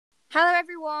Hello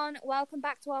everyone, welcome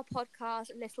back to our podcast,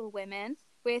 Little Women.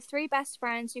 We're three best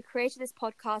friends who created this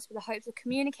podcast with the hopes of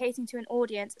communicating to an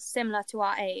audience similar to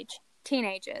our age,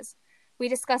 teenagers. We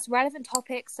discuss relevant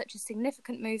topics such as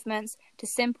significant movements to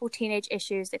simple teenage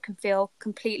issues that can feel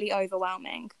completely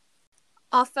overwhelming.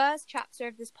 Our first chapter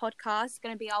of this podcast is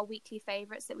going to be our weekly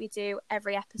favourites that we do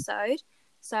every episode.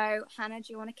 So, Hannah,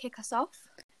 do you want to kick us off?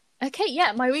 Okay,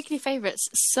 yeah, my weekly favourites.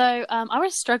 So I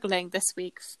was struggling this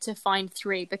week to find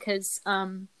three because, I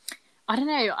don't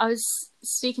know, I was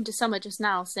speaking to Summer just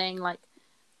now saying, like,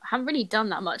 I haven't really done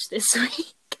that much this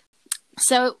week.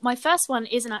 So my first one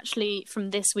isn't actually from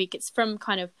this week. It's from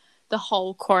kind of the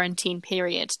whole quarantine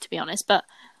period, to be honest. But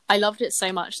I loved it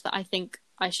so much that I think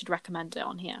I should recommend it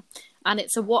on here. And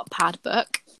it's a Wattpad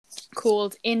book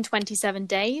called In 27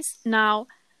 Days. Now,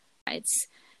 it's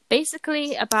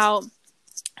basically about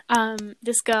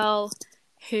this girl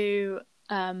who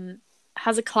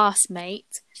has a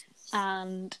classmate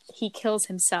and he kills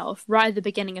himself right at the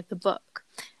beginning of the book.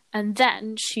 And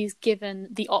then she's given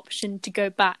the option to go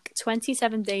back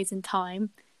 27 days in time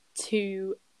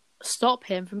to stop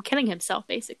him from killing himself,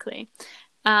 basically.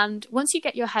 And once you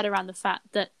get your head around the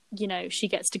fact that, you know, she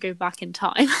gets to go back in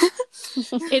time,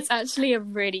 it's actually a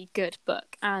really good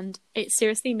book. And it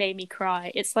seriously made me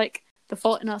cry. It's like The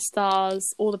Fault in Our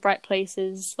Stars, All the Bright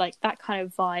Places, like that kind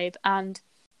of vibe. And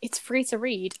it's free to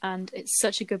read and it's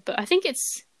such a good book. I think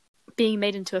it's being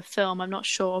made into a film, I'm not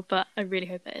sure, but I really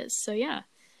hope it is. So yeah,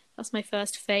 that's my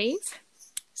first fave.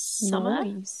 Summer.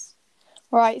 Nice.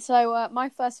 Right, so my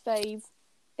first fave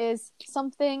is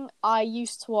something I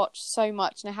used to watch so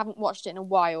much and I haven't watched it in a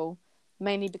while,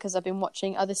 mainly because I've been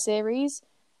watching other series.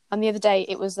 And the other day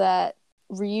it was their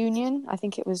reunion, I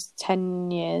think it was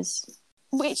 10 years,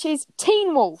 which is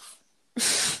Teen Wolf.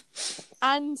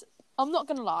 And I'm not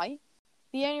going to lie,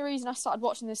 the only reason I started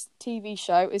watching this TV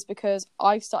show is because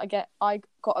I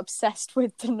got obsessed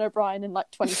with Dylan O'Brien in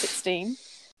like 2016.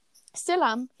 Still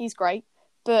am, he's great,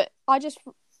 but I just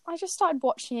started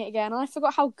watching it again and I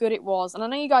forgot how good it was. And I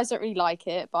know you guys don't really like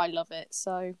it, but I love it.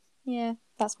 So yeah,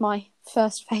 that's my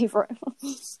first favourite.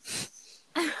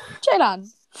 Jaylan.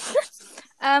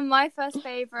 My first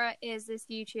favourite is this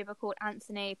YouTuber called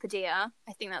Anthony Padilla.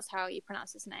 I think that's how you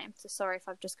pronounce his name. So sorry if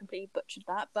I've just completely butchered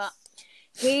that. But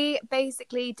he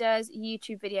basically does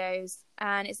YouTube videos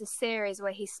and it's a series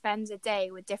where he spends a day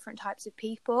with different types of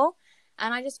people.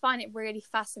 And I just find it really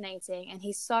fascinating. And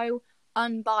he's so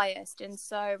unbiased and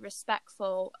so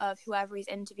respectful of whoever he's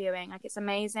interviewing. Like, it's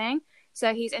amazing.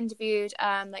 So he's interviewed,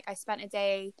 I spent a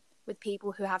day with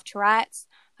people who have Tourette's.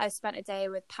 I've spent a day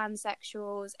with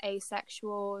pansexuals,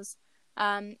 asexuals.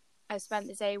 I've spent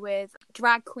the day with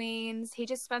drag queens. He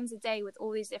just spends a day with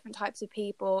all these different types of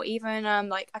people. Even I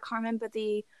can't remember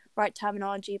the right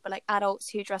terminology, but like adults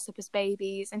who dress up as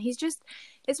babies. And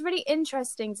it's really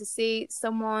interesting to see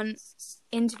someone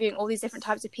interviewing all these different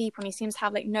types of people. And he seems to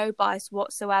have like no bias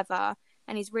whatsoever.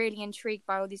 And he's really intrigued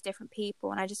by all these different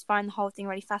people. And I just find the whole thing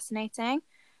really fascinating.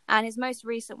 And his most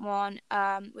recent one,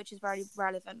 which is very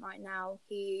relevant right now,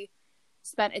 he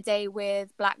spent a day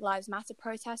with Black Lives Matter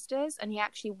protesters, and he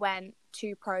actually went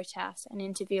to protest and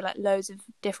interview like loads of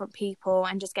different people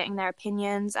and just getting their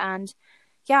opinions. And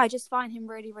yeah, I just find him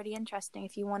really, really interesting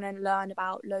if you want to learn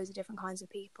about loads of different kinds of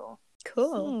people.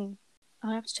 Cool.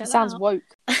 I'll have to check that Sounds out.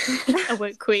 woke. A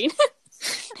woke queen.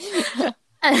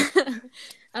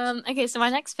 Okay, so my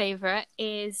next favourite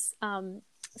is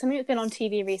something that's been on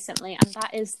TV recently, and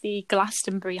that is the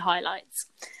Glastonbury highlights.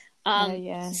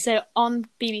 Yeah. So on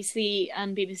BBC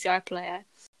and BBC iPlayer,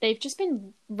 they've just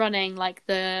been running like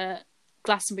the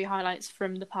Glastonbury highlights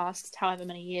from the past however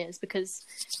many years, because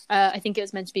I think it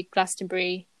was meant to be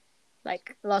Glastonbury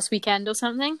like last weekend or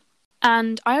something.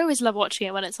 And I always love watching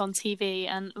it when it's on TV,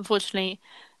 and unfortunately,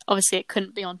 obviously it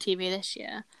couldn't be on TV this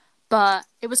year. But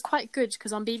it was quite good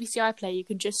because on BBC iPlayer you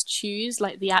can just choose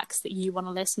like the acts that you want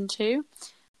to listen to.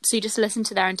 So you just listen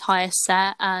to their entire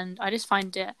set, and I just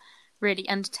find it really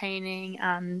entertaining,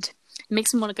 and it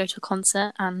makes me want to go to a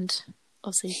concert, and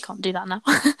obviously you can't do that now.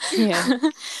 Yeah.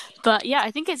 But yeah,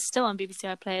 I think it's still on BBC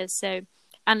iPlayer. So,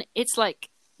 and it's like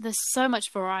there's so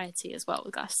much variety as well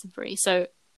with Glastonbury. So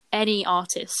any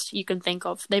artist you can think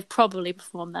of, they've probably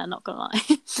performed there, not gonna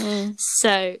lie.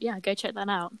 So yeah, go check that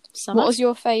out. What was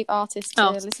your fave artist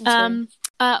to listen to?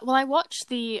 Well, I watched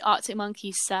the Arctic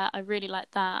Monkeys set. I really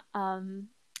liked that.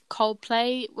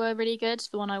 Coldplay were really good,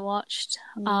 the one I watched.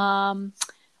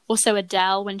 Also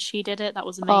Adele, when she did it, that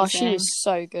was amazing. Oh, she was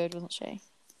so good, wasn't she?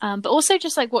 But also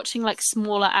just like watching like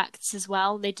smaller acts as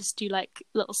well. They just do like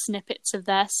little snippets of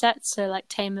their sets. So like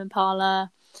Tame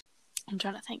Impala. I'm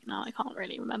trying to think now. I can't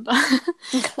really remember.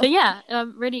 But yeah,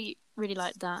 really, really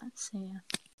like that. So yeah.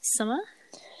 Summer?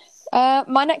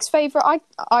 My next favourite,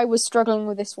 I was struggling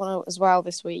with this one as well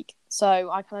this week, so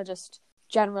I kind of just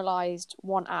generalised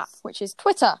one app, which is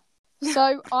Twitter.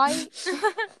 So I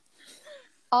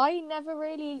never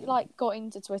really got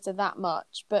into Twitter that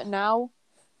much, but now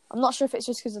I'm not sure if it's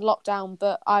just because of lockdown,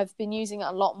 but I've been using it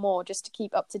a lot more just to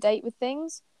keep up to date with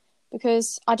things,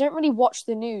 because I don't really watch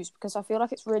the news because I feel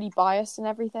like it's really biased and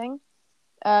everything.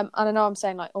 And I know I'm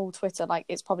saying Twitter,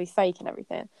 it's probably fake and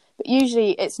everything, but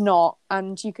usually it's not,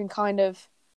 and you can kind of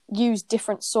use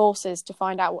different sources to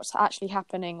find out what's actually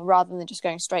happening rather than just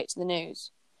going straight to the news.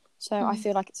 So I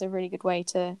feel like it's a really good way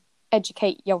to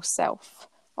educate yourself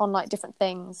on different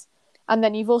things. And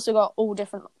then you've also got all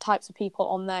different types of people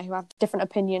on there who have different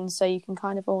opinions, so you can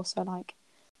kind of also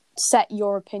set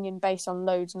your opinion based on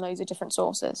loads and loads of different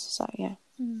sources. So yeah,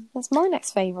 that's my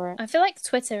next favourite. I feel like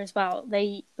Twitter as well,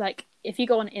 they if you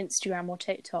go on Instagram or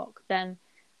TikTok, then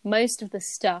most of the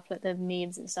stuff, the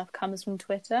memes and stuff, comes from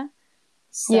Twitter.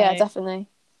 So... Yeah, definitely.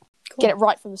 Cool. Get it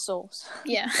right from the source.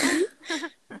 Yeah.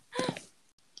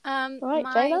 Right,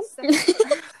 Jaylen?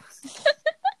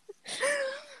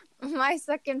 My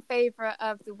second favourite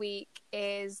of the week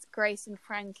is Grace and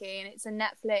Frankie, and it's a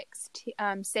Netflix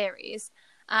series.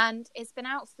 And it's been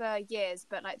out for years,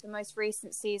 but the most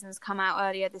recent season's come out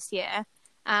earlier this year,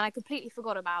 and I completely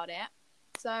forgot about it.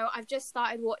 So I've just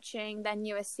started watching their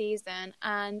newest season,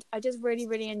 and I just really,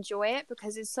 really enjoy it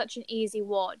because it's such an easy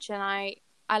watch, and I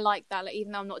like that.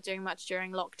 Even though I'm not doing much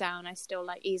during lockdown, I still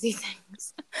like easy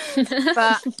things.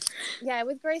 But yeah,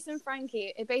 with Grace and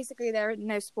Frankie, there are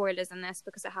no spoilers in this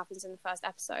because it happens in the first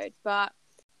episode, but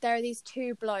there are these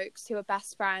two blokes who are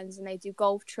best friends, and they do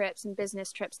golf trips and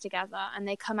business trips together, and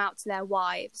they come out to their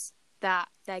wives that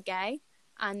they're gay,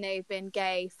 and they've been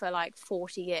gay for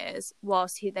 40 years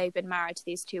whilst they've been married to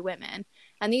these two women.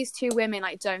 And these two women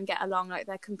don't get along,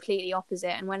 they're completely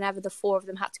opposite, and whenever the four of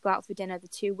them had to go out for dinner, the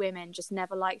two women just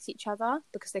never liked each other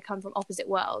because they come from opposite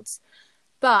worlds.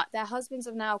 But their husbands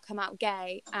have now come out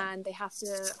gay, and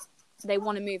they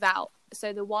want to move out.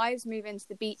 So the wives move into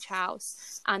the beach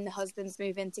house and the husbands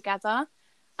move in together.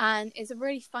 And it's a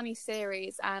really funny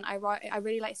series, and I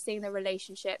really like seeing the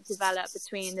relationship develop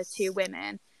between the two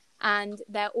women. And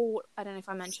they're all, I don't know if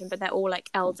I mentioned, but they're all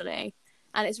elderly.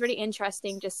 And it's really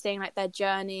interesting just seeing their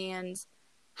journey and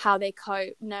how they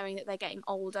cope knowing that they're getting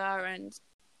older. And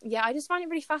yeah, I just find it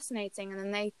really fascinating.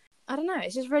 And then I don't know,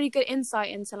 it's just really good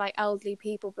insight into elderly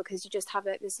people, because you just have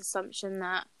this assumption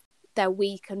that they're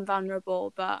weak and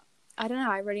vulnerable, but I don't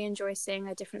know, I really enjoy seeing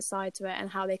a different side to it and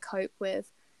how they cope with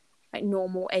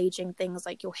normal aging things,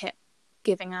 like your hip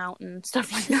giving out and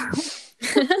stuff like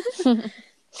that.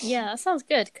 Yeah, that sounds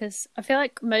good, because I feel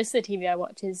like most of the TV I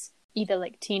watch is either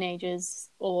teenagers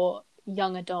or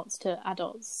young adults to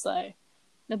adults, so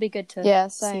it'll be good to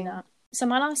see that. So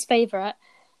my last favourite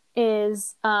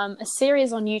is a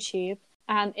series on YouTube,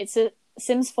 and it's a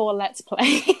Sims 4 Let's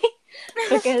Play.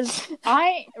 Because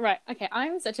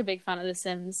I'm such a big fan of The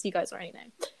Sims, you guys already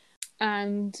know.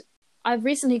 And I've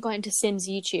recently got into Sims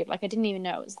YouTube, I didn't even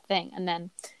know it was a thing, and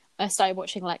then I started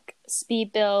watching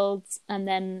speed builds, and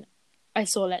then I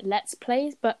saw Let's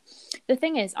Plays. But the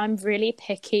thing is, I'm really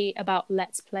picky about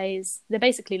Let's Plays. They're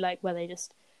basically where they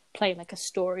just play a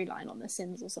storyline on The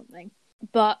Sims or something.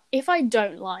 But if I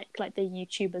don't like the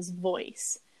YouTuber's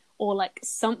voice, or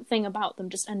something about them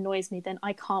just annoys me, then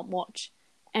I can't watch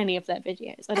any of their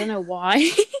videos. I don't know why.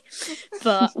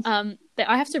 But I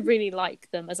have to really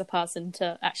like them as a person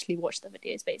to actually watch the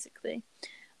videos, basically.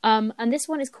 And this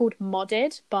one is called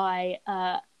Modded by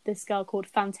this girl called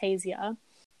Fantasia.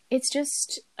 It's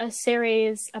just a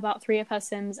series about 3 of her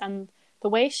Sims, and the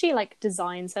way she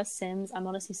designs her Sims, I'm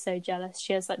honestly so jealous.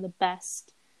 She has the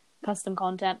best custom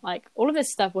content. All of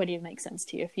this stuff won't even make sense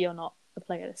to you if you're not a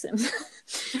player of The Sims.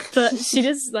 But she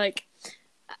just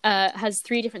has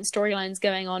 3 different storylines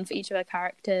going on for each of her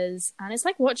characters, and it's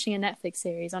like watching a Netflix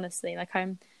series, honestly.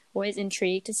 I'm always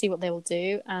intrigued to see what they will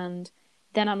do, and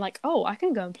then I'm oh, I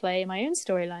can go and play my own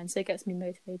storyline, so it gets me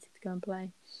motivated to go and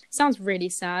play. Sounds really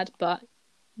sad, but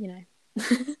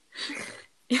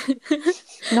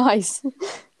Nice.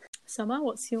 Summer,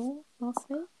 what's your last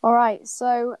thing? All right,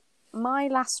 so my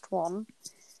last one.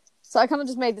 So I kind of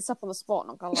just made this up on the spot,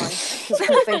 not gonna lie, because I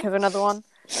couldn't think of another one.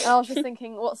 And I was just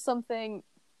thinking, what's something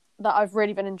that I've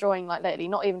really been enjoying lately?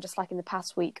 Not even just in the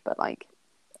past week, but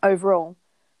overall.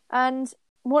 And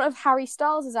one of Harry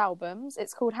Styles' albums,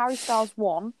 it's called Harry Styles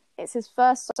 1. It's his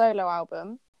first solo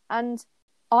album, and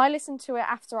I listened to it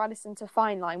after I listened to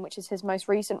Fine Line, which is his most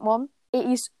recent one. It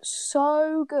is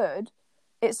so good.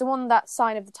 It's the one that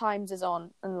Sign of the Times is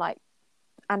on, and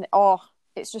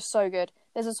it's just so good.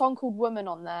 There's a song called Woman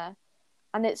on there,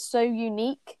 and it's so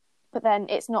unique. but then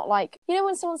it's not like, you know,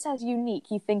 when someone says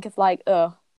unique, you think of like,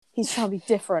 he's trying to be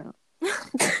different.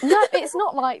 No, it's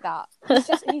not like that. It's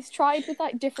just he's tried with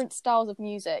like different styles of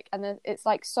music, and then it's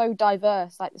like so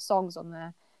diverse, like the songs on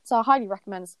there. So I highly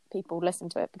recommend people listen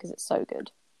to it because it's so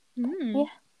good. Yeah,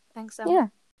 thanks so yeah.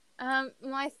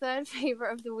 My third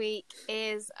favorite of the week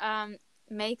is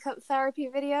makeup therapy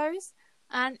videos,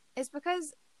 and it's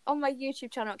because on my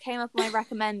YouTube channel it came up on my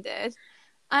recommended,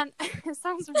 and it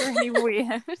sounds really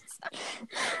weird.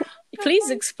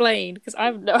 Please explain, because I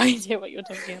have no idea what you're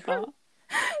talking about.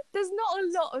 There's not a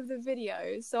lot of the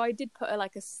videos, so I did put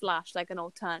like a slash, like an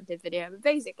alternative video. But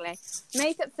basically,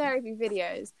 makeup therapy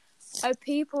videos are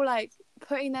people like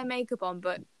putting their makeup on,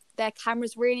 but their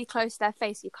camera's really close to their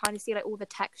face. So you kind of see like all the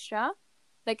texture,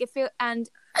 like and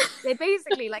they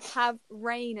basically like have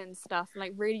rain and stuff, and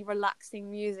like really relaxing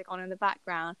music on in the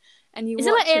background. And Is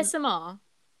it like ASMR?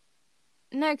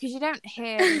 No, because you don't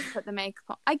hear them put the makeup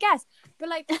on, I guess. But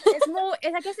like, it's more.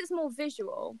 I guess it's more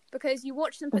visual because you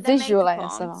watch them put their visual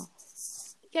makeup ASMR. on.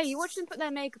 Yeah, you watch them put their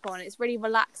makeup on. It's really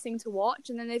relaxing to watch,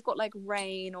 and then they've got like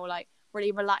rain or like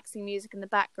really relaxing music in the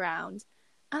background,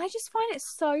 and I just find it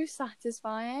so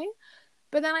satisfying.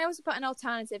 But then I also put an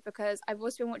alternative because I've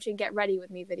also been watching Get Ready With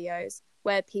Me videos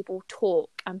where people talk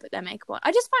and put their makeup on.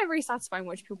 I just find it really satisfying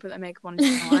watching people put their makeup on.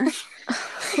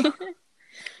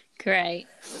 Great.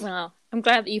 Well, I'm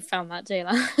glad that you found that,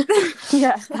 Jayla.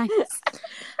 Yeah, thanks.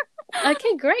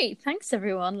 Okay, great. Thanks,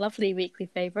 everyone. Lovely weekly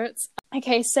favourites.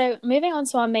 Okay, so moving on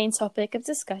to our main topic of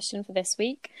discussion for this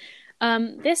week.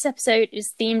 This episode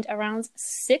is themed around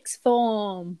sixth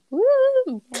form.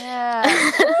 Woo!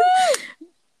 Yeah.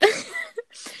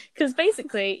 Because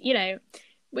basically, you know,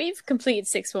 we've completed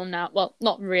sixth form now. Well,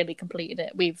 not really completed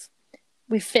it. We've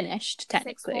finished,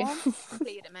 technically.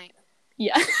 Completed it, mate.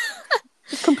 Yeah.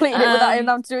 Completed it without even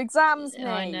having to do exams, mate.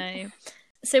 I know.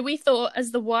 So we thought,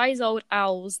 as the wise old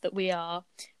owls that we are,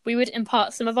 we would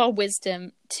impart some of our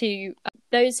wisdom to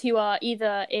those who are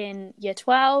either in year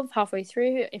 12, halfway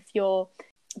through, if you're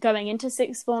going into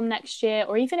sixth form next year,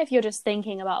 or even if you're just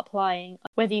thinking about applying,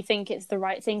 whether you think it's the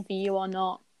right thing for you or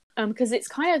not. Because it's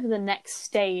kind of the next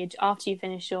stage after you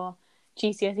finish your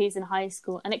GCSEs in high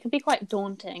school, and it can be quite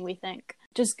daunting, we think,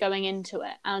 just going into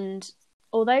it. And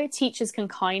although teachers can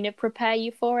kind of prepare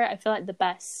you for it, I feel like the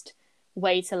best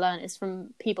way to learn is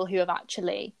from people who have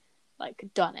actually like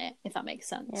done it, if that makes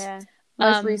sense. Yeah,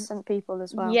 most recent people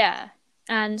as well. Yeah,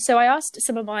 and so I asked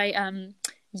some of my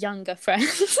younger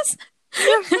friends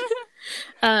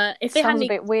if they had any... a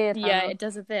bit weird. Yeah, it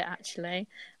does a bit actually.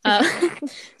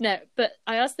 No, but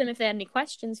I asked them if they had any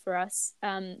questions for us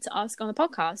to ask on the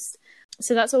podcast.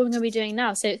 So that's what we're going to be doing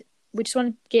now. So we just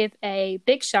want to give a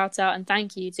big shout out and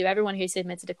thank you to everyone who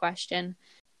submitted a question.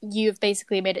 You've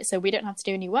basically made it so we don't have to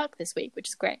do any work this week, which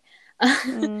is great.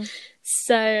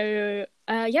 So,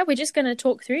 we're just going to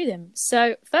talk through them.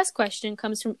 So, first question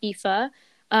comes from Aoife.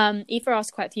 Aoife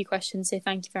asked quite a few questions, so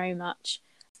thank you very much.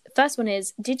 First one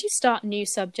is, did you start new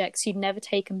subjects you'd never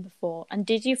taken before, and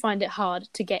did you find it hard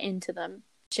to get into them?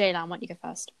 Jaylan, why don't you go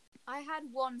first? I had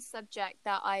one subject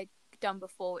that I'd done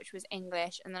before, which was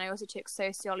English, and then I also took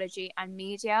sociology and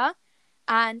media.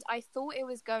 And I thought it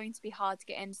was going to be hard to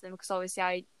get into them because obviously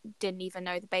I didn't even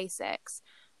know the basics.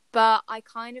 But I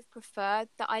kind of preferred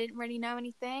that I didn't really know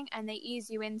anything, and they ease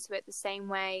you into it the same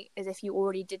way as if you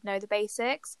already did know the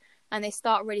basics. And they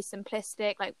start really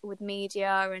simplistic, like with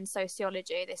media and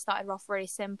sociology. They started off really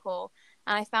simple,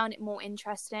 and I found it more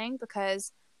interesting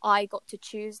because I got to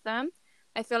choose them.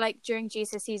 I feel like during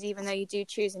GCSEs, even though you do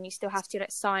choose them, you still have to do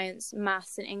like science,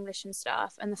 maths and English and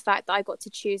stuff. And the fact that I got to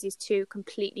choose these two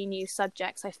completely new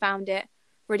subjects, I found it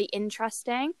really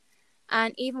interesting.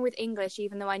 And even with English,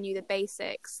 even though I knew the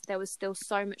basics, there was still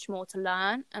so much more to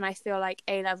learn. And I feel like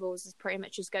A-levels is pretty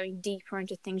much just going deeper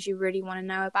into things you really want to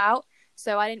know about.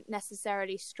 So I didn't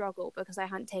necessarily struggle because I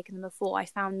hadn't taken them before. I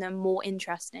found them more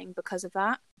interesting because of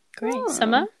that. Great.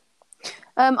 Summer?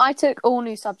 I took all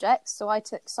new subjects. So I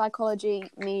took psychology,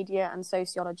 media and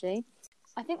sociology.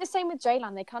 I think the same with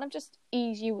Jaylan. They kind of just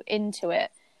ease you into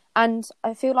it. And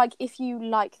I feel like if you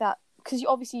like that, because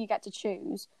obviously you get to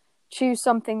choose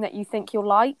something that you think you'll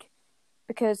like.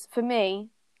 Because for me,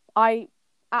 at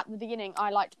the beginning,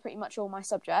 I liked pretty much all my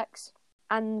subjects.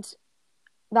 And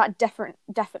that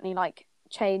definitely like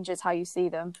changes how you see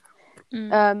them.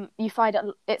 You find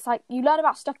it's like you learn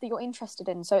about stuff that you're interested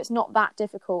in, so it's not that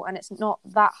difficult and it's not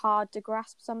that hard to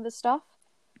grasp some of the stuff.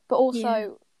 But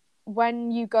also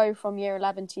when you go from year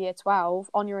 11 to year 12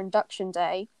 on your induction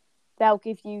day, they'll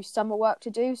give you summer work to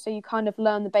do, so you kind of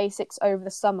learn the basics over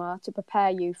the summer to prepare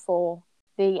you for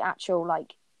the actual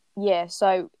like year.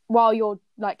 So while you're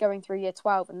like going through year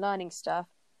 12 and learning stuff,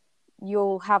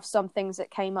 you'll have some things that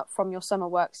came up from your summer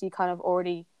work, so you kind of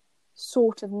already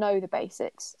sort of know the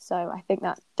basics. So I think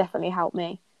that definitely helped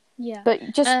me. Yeah.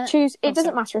 But just choose. It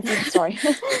doesn't sorry. matter if you. Sorry,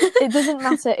 it doesn't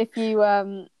matter if you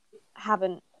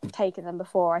haven't taken them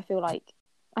before. I feel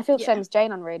the same as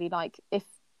Jaylan, really. Like, if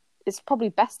it's probably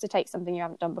best to take something you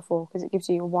haven't done before, because it gives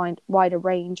you a wider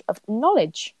range of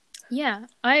knowledge. Yeah,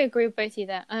 I agree with both of you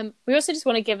there. We also just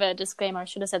want to give a disclaimer. I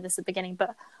should have said this at the beginning,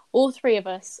 but all three of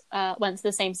us went to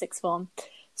the same sixth form,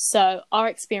 so our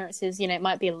experiences,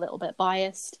 might be a little bit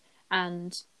biased,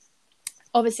 and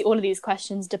obviously all of these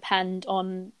questions depend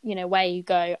on where you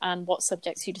go and what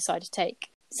subjects you decide to take.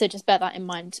 So just bear that in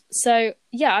mind. So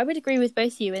yeah, I would agree with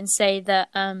both of you and say that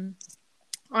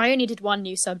I only did one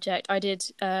new subject. I did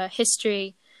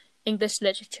history, English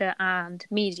literature, and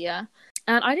media,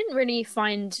 and I didn't really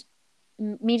find.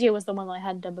 Media was the one that I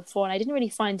hadn't done before, and I didn't really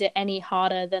find it any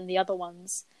harder than the other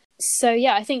ones. So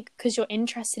yeah, I think because you're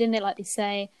interested in it, like they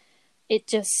say, it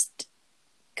just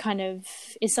kind of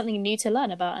is something new to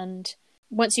learn about. And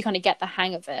once you kind of get the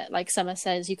hang of it, like Summer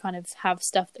says, you kind of have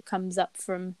stuff that comes up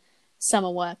from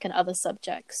summer work and other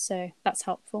subjects, so that's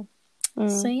helpful.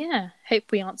 So yeah,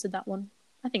 hope we answered that one.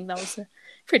 I think that was a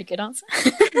pretty good answer.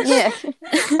 Yeah,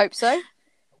 hope so.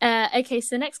 Okay,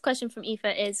 so the next question from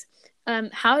Aoife is,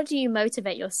 how do you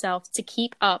motivate yourself to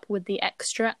keep up with the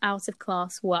extra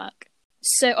out-of-class work?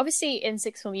 So obviously in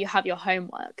sixth form you have your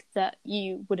homework that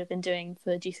you would have been doing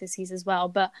for GCSEs as well,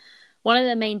 but one of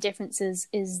the main differences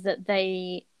is that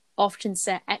they often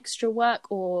set extra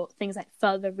work or things like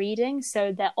further reading,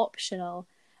 so they're optional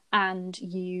and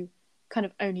you kind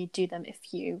of only do them if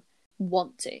you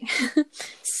want to.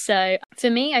 So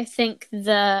for me, I think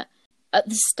that at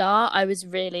the start I was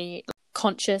really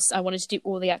conscious. I wanted to do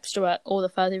all the extra work, all the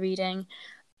further reading,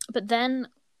 but then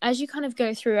as you kind of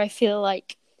go through, I feel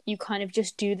like you kind of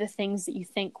just do the things that you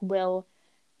think will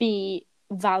be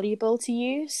valuable to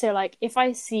you. So like if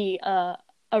I see a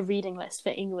reading list for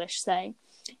English, say,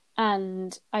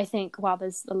 and I think, wow,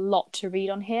 there's a lot to read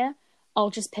on here,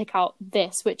 I'll just pick out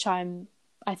this which I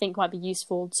think might be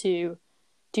useful to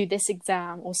do this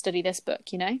exam or study this book,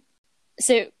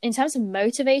 So in terms of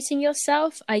motivating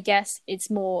yourself, I guess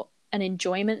it's more an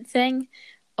enjoyment thing.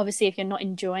 Obviously, if you're not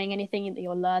enjoying anything that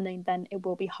you're learning, then it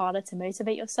will be harder to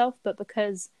motivate yourself. But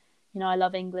because, I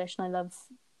love English and I love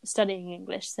studying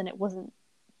English, then it wasn't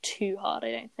too hard,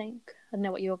 I don't think. I don't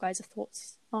know what your guys'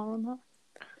 thoughts are on that.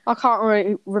 I can't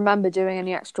really remember doing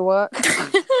any extra work.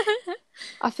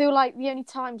 I feel like the only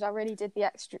times I really did the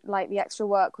extra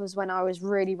work was when I was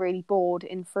really, really bored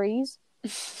in freeze.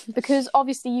 Because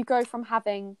obviously you go from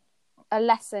having a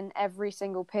lesson every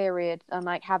single period and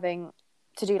like having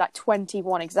to do like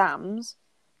 21 exams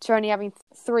to only having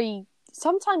 3,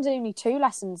 sometimes only 2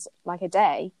 lessons like a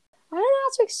day. I don't know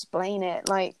how to explain it.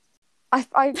 Like,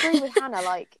 I agree with Hannah.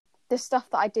 Like, the stuff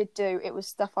that I did do, it was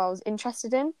stuff I was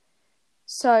interested in.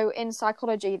 So in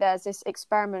psychology, there's this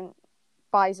experiment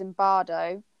by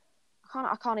Zimbardo.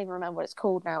 I can't even remember what it's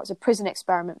called now. It's a prison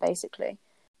experiment, basically.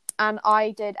 And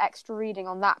I did extra reading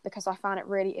on that because I found it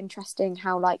really interesting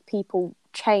how like people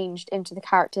changed into the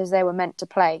characters they were meant to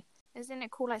play. Isn't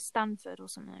it called like Stanford or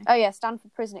something? Oh yeah,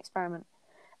 Stanford Prison Experiment.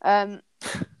 I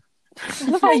don't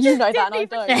know how you know that and I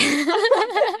don't.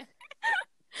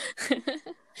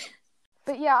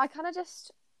 But yeah, I kind of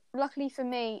just, luckily for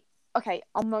me, okay,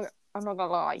 I'm not gonna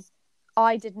lie,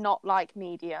 I did not like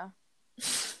media.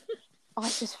 I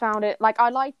just found it like I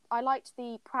liked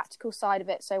the practical side of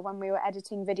it. So when we were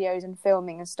editing videos and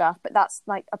filming and stuff, but that's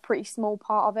like a pretty small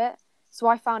part of it. So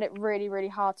I found it really, really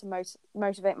hard to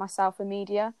motivate myself in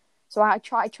media. So I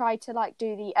tried to like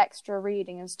do the extra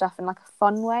reading and stuff in like a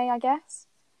fun way, I guess.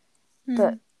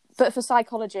 But for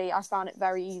psychology, I found it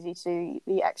very easy to do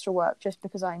the extra work just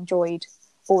because I enjoyed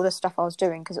all the stuff I was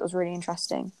doing because it was really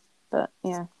interesting. But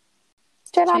yeah,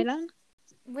 Jaylan?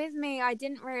 With me, I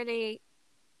didn't really.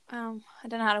 I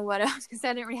don't know how to word it because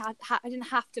I didn't really I didn't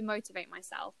have to motivate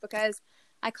myself because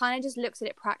I kind of just looked at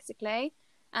it practically.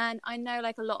 And I know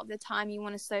like a lot of the time you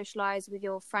want to socialize with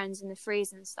your friends in the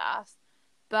freeze and stuff,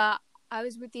 but I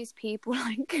was with these people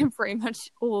like pretty much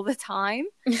all the time.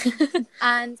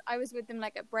 And I was with them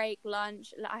like at break,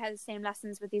 lunch. I had the same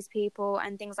lessons with these people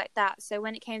and things like that. So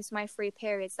when it came to my free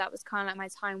periods, that was kind of like my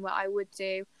time where I would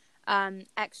do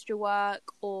extra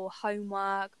work or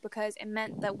homework, because it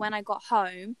meant that when I got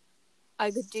home I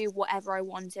could do whatever I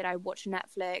wanted. I watch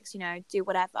Netflix, do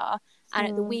whatever, and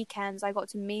at the weekends I got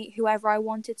to meet whoever I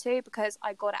wanted to because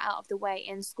I got it out of the way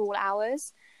in school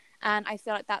hours. And I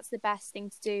feel like that's the best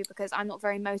thing to do because I'm not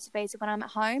very motivated when I'm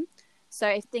at home. So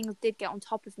if things did get on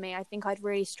top of me, I think I'd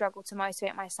really struggle to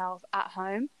motivate myself at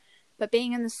home. But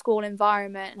being in the school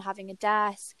environment and having a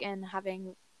desk and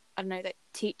having, I don't know, the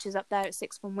teachers up there at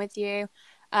sixth form with you,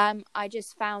 I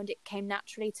just found it came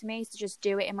naturally to me to just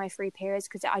do it in my free periods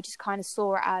because I just kind of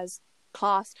saw it as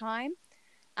class time.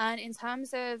 And in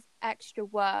terms of extra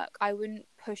work, I wouldn't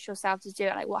push yourself to do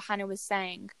it. Like what Hannah was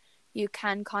saying, you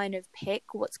can kind of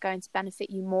pick what's going to benefit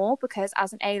you more, because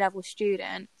as an A-level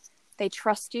student, they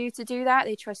trust you to do that.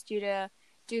 They trust you to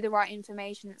do the right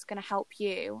information that's going to help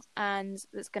you and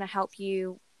that's going to help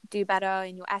you do better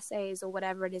in your essays or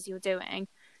whatever it is you're doing.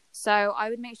 So I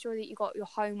would make sure that you got your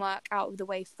homework out of the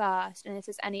way first, and if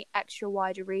there's any extra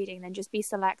wider reading, then just be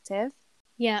selective.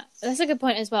 Yeah, that's a good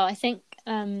point as well. I think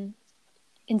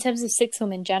in terms of sixth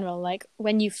form in general, like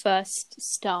when you first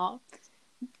start,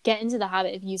 get into the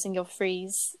habit of using your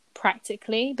frees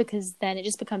practically, because then it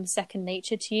just becomes second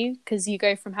nature to you, because you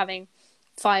go from having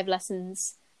 5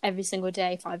 lessons every single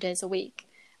day, 5 days a week,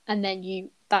 and then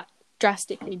that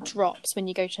drastically drops when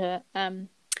you go to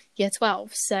year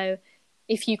 12. So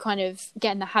if you kind of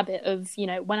get in the habit of, you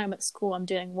know, when I'm at school I'm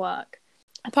doing work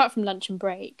apart from lunch and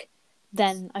break,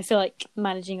 then I feel like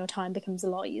managing your time becomes a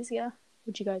lot easier.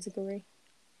 Would you guys agree?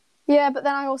 Yeah, but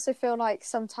then I also feel like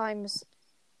sometimes,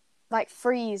 like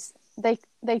freeze,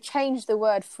 they changed the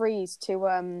word freeze to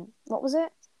what was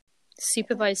it?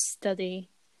 Supervised study.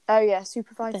 Oh yeah,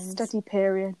 supervised things. study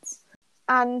periods.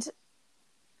 And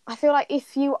I feel like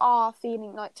if you are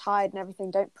feeling like tired and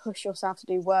everything, don't push yourself to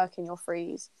do work in your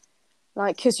freeze.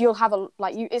 Like, because you'll have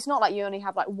it's not like you only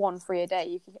have like 1 free a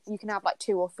day. You can have like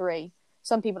 2 or 3.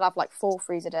 Some people have like 4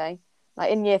 frees a day.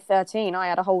 Like in year 13, I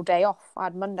had a whole day off. I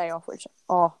had Monday off, which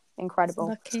incredible.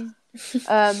 Lucky.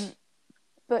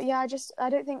 But yeah,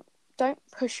 don't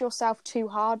push yourself too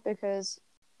hard, because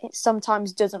it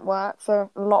sometimes doesn't work for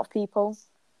a lot of people.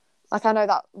 Like I know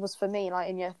that was for me. Like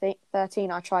in year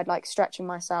 13, I tried like stretching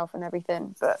myself and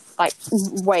everything, but like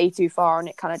way too far, and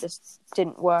it kind of just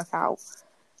didn't work out.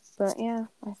 But yeah,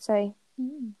 I'd say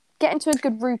get into a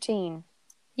good routine.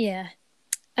 Yeah.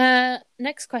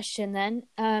 Next question then.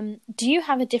 Do you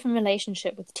have a different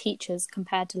relationship with teachers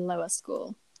compared to lower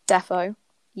school? Defo.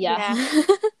 Yeah.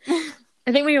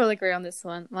 I think we all agree on this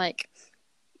one. Like,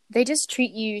 they just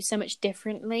treat you so much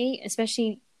differently,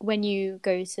 especially when you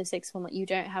go to sixth form. Like, you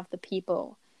don't have the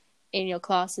people in your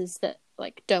classes that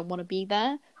like don't want to be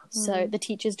there. So the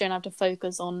teachers don't have to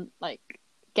focus on like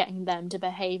getting them to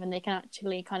behave, and they can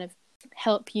actually kind of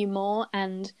help you more.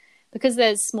 And because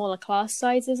there's smaller class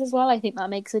sizes as well, I think that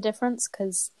makes a difference,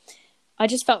 because I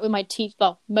just felt with my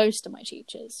most of my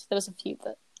teachers, there was a few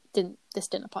that this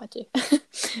didn't apply to,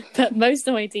 but most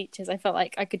of my teachers, I felt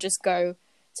like I could just go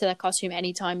to their classroom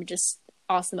anytime and just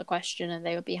ask them a question and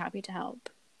they would be happy to help.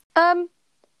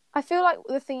 I feel like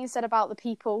the thing you said about the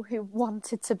people who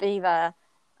wanted to be there,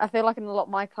 I feel like in a lot of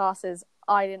my classes,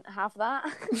 I didn't have that.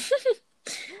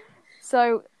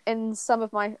 So in some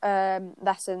of my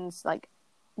lessons, like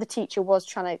the teacher was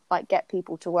trying to like get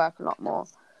people to work a lot more,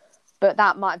 but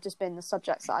that might have just been the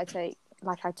subjects that I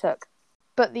took.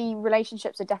 But the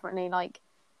relationships are definitely like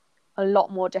a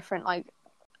lot more different. Like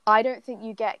I don't think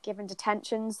you get given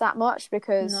detentions that much,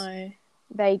 because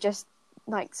they just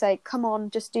like say, come on,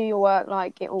 just do your work,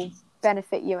 like it will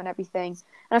benefit you and everything.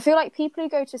 And I feel like people who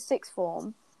go to sixth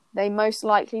form, they most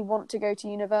likely want to go to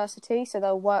university, so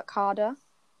they'll work harder.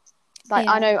 Like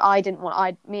I know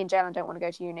me and Jalen don't want to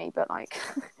go to uni, but like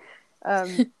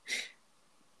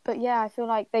but yeah, I feel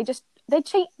like they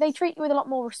treat you with a lot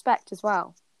more respect as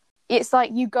well. It's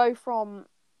like you go from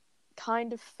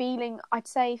kind of feeling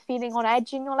on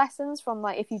edge in your lessons, from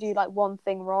like if you do like one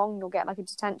thing wrong you'll get like a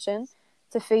detention,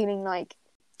 to feeling like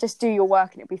just do your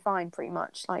work and it'll be fine, pretty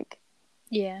much. Like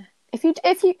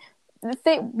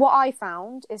what I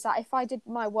found is that if I did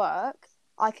my work,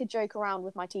 I could joke around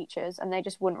with my teachers and they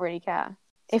just wouldn't really care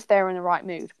if they're in the right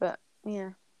mood. But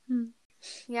yeah.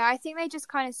 Yeah, I think they just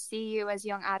kind of see you as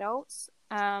young adults.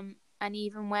 And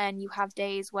even when you have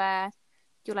days where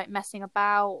you're like messing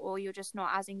about or you're just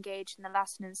not as engaged in the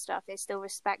lesson and stuff, they still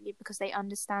respect you because they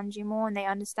understand you more and they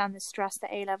understand the stress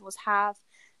that A-levels have.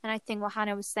 And I think what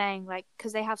Hannah was saying, like,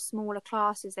 because they have smaller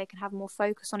classes, they can have more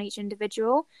focus on each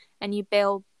individual and you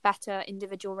build better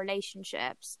individual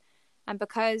relationships. And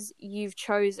because you've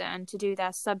chosen to do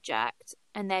their subject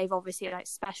and they've obviously like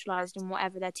specialised in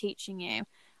whatever they're teaching you,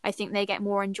 I think they get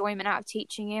more enjoyment out of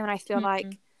teaching you. And I feel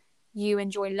like you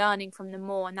enjoy learning from them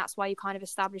more. And that's why you kind of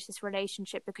establish this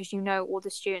relationship, because you know all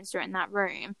the students that are in that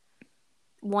room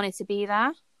wanted to be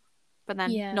there. But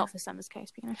then not for Summer's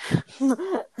case, but you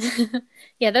know.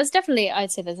 Yeah,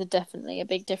 I'd say there's definitely a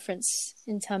big difference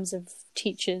in terms of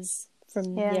teachers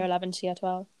from year 11 to year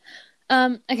 12.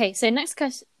 Okay, so next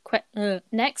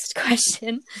next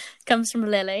question comes from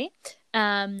Lily.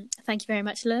 Thank you very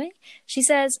much, Lily. She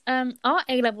says, are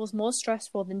A-levels more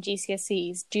stressful than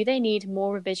GCSEs? Do they need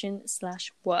more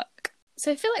revision/work?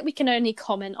 So I feel like we can only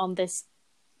comment on this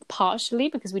partially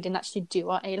because we didn't actually do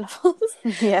our A-levels.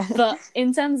 Yeah. But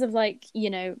in terms of like,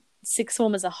 sixth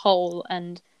form as a whole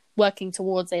and working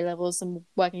towards A-levels and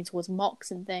working towards mocks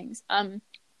and things,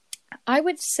 I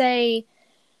would say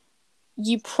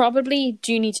you probably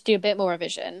do need to do a bit more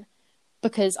revision,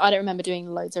 because I don't remember doing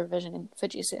loads of revision for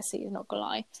GCSEs, not gonna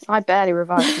lie. I barely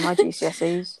revised for my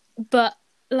GCSEs. But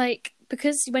like,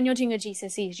 because when you're doing your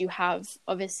GCSEs, you have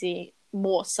obviously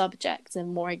more subjects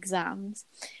and more exams.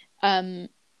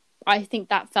 I think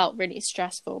that felt really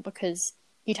stressful because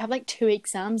you'd have like 2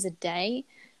 exams a day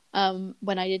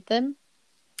when I did them.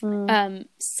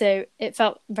 So it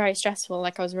felt very stressful,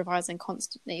 like I was revising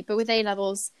constantly. But with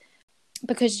A-levels,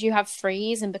 because you have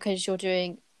freeze and because you're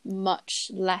doing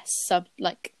much less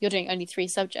you're doing only 3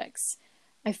 subjects,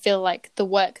 I feel like the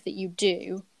work that you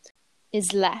do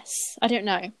is less. I don't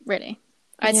know, really.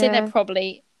 I'd say they're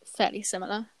probably fairly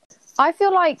similar. I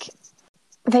feel like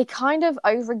they kind of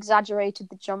over-exaggerated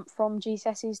the jump from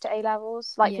GCSEs to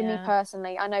A-levels. Like, for me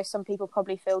personally, I know some people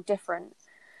probably feel different.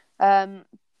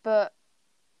 But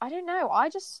I don't know. I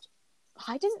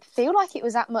didn't feel like it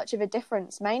was that much of a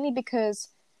difference, mainly because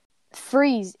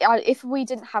freeze, if we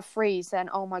didn't have freeze, then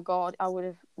oh my god, I would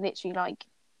have literally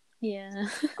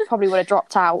probably would have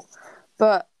dropped out.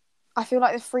 But I feel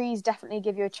like the freeze definitely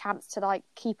give you a chance to like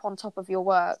keep on top of your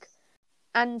work,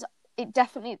 and it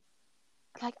definitely,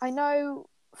 like, I know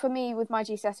for me with my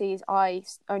GCSEs I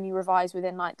only revised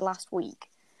within like the last week,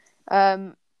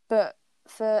 but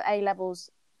for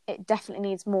A-levels it definitely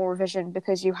needs more revision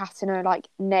because you have to know like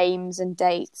names and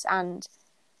dates, and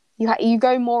you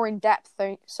go more in depth,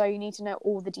 so you need to know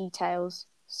all the details.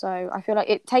 So I feel like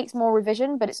it takes more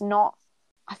revision, but it's not.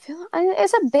 I feel like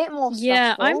it's a bit more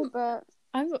stressful.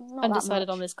 I'm undecided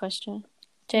on this question.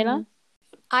 Jayla?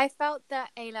 I felt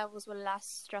that A-levels were less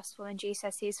stressful than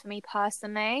GCSEs for me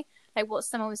personally. Like what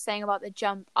someone was saying about the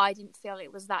jump, I didn't feel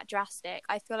it was that drastic.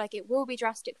 I feel like it will be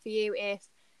drastic for you if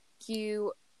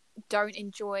you don't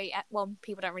enjoy, well,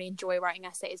 people don't really enjoy writing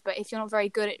essays, but if you're not very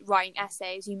good at writing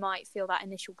essays, you might feel that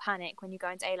initial panic when you go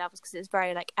into A-levels because it's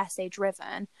very like essay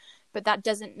driven. But that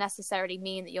doesn't necessarily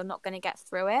mean that you're not going to get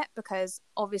through it, because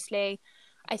obviously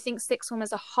I think sixth form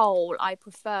as a whole I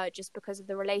prefer, just because of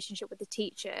the relationship with the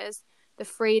teachers, the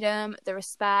freedom, the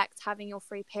respect, having your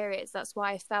free periods. That's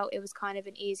why I felt it was kind of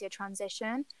an easier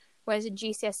transition. Whereas in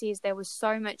GCSEs there was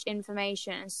so much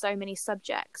information and so many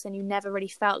subjects, and you never really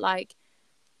felt like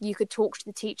you could talk to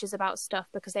the teachers about stuff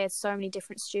because they had so many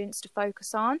different students to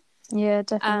focus on. Yeah,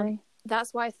 definitely.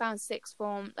 That's why I found sixth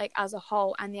form, like as a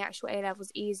whole, and the actual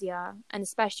A-levels easier. And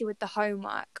especially with the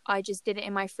homework, I just did it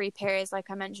in my free periods,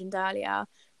 like I mentioned earlier,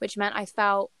 which meant I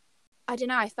felt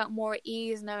more at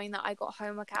ease knowing that I got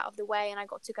homework out of the way and I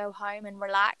got to go home and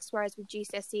relax. Whereas with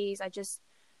GCSEs, I just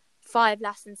 5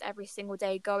 lessons every single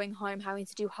day, going home, having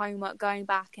to do homework, going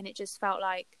back, and it just felt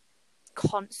like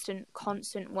constant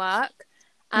work.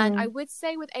 And I would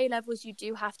say with A-levels, you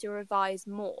do have to revise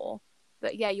more.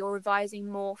 But yeah, you're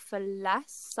revising more for less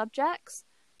subjects,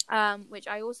 which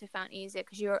I also found easier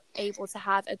because you're able to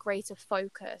have a greater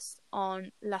focus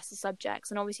on lesser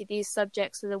subjects. And obviously these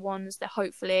subjects are the ones that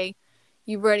hopefully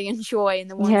you really enjoy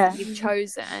and the ones that you've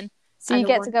chosen. So you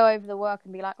get to go over the work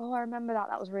and be like, oh, I remember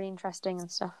that was really interesting and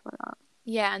stuff like that.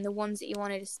 Yeah, and the ones that you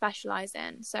wanted to specialise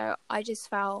in. So I just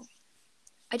felt...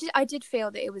 I did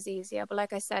feel that it was easier. But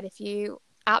like I said, if you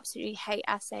absolutely hate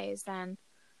essays, then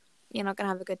you're not gonna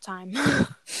have a good time.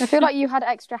 I feel like you had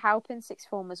extra help in sixth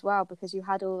form as well, because you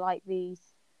had all like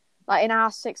in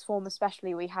our sixth form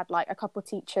especially, we had like a couple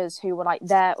teachers who were like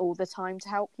there all the time to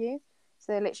help you.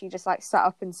 So they literally just like sat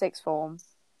up in sixth form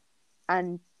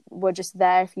and were just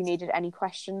there if you needed any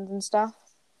questions and stuff.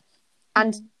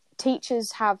 And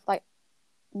teachers have like,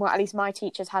 well, at least my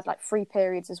teachers had like free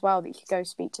periods as well that you could go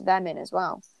speak to them in as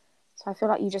well. So I feel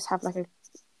like you just have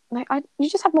you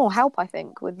just have more help, I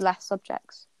think, with less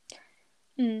subjects.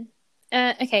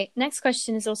 Okay, next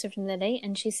question is also from Lily,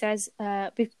 and she says,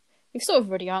 we've sort of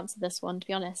already answered this one, to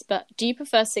be honest, but do you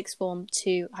prefer sixth form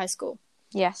to high school?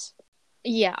 Yes.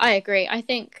 Yeah, I agree. I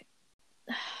think,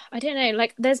 I don't know,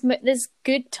 like there's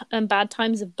good and bad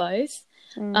times of both.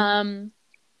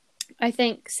 I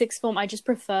think sixth form, I just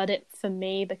preferred it for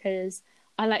me because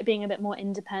I like being a bit more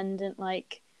independent,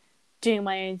 like doing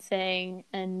my own thing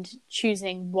and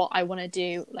choosing what I want to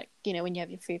do, like, when you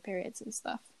have your free periods and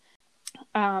stuff.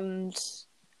 And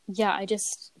yeah, I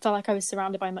just felt like I was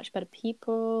surrounded by much better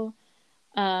people,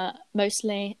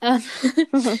 mostly.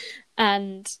 But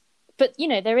but you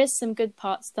know, there is some good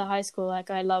parts to high school.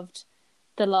 Like I loved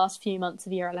the last few months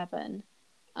of year 11.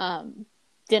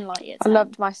 Didn't like year 10. I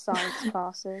loved my science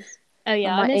classes. Oh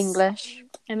yeah, and my English.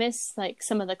 I miss like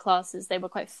some of the classes. They were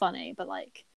quite funny, but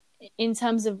like in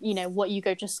terms of, you know, what you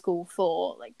go to school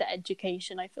for, like the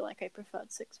education, I feel like I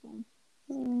preferred sixth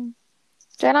form.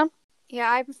 Jenna? Yeah,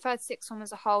 I preferred sixth form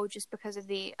as a whole just because of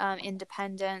the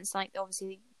independence. Like,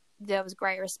 obviously, there was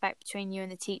great respect between you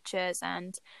and the teachers,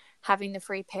 and having the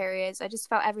free periods. I just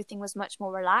felt everything was much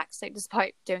more relaxed, like,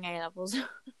 despite doing A-levels.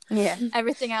 Yeah.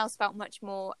 Everything else felt much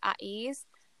more at ease,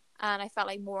 and I felt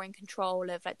like more in control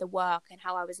of like the work and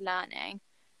how I was learning.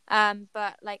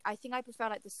 But like, I think I prefer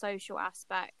like the social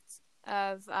aspect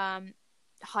of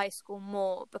high school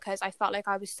more, because I felt like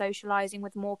I was socializing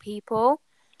with more people.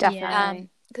 Definitely.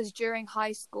 Because during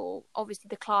high school, obviously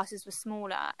the classes were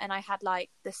smaller, and I had like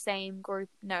the same group,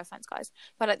 no offense guys,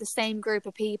 but like the same group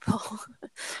of people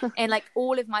in like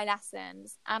all of my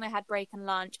lessons, and I had break and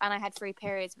lunch, and I had free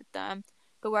periods with them.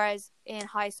 But whereas in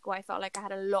high school, I felt like I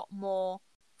had a lot more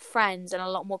friends and a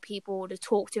lot more people to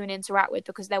talk to and interact with,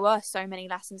 because there were so many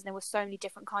lessons and there were so many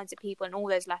different kinds of people in all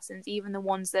those lessons, even the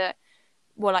ones that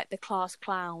were like the class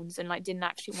clowns and like didn't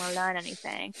actually want to learn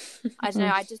anything. I don't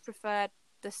know, I just preferred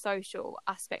the social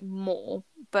aspect more,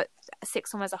 but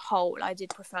sixth form as a whole, I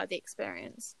did prefer the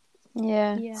experience.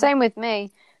 Yeah. Same with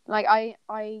me. Like I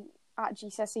at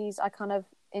GCSEs, I kind of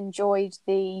enjoyed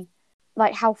the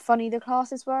like how funny the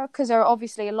classes were, because there are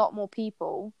obviously a lot more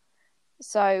people.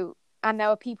 So, and there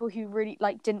were people who really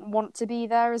like didn't want to be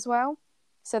there as well.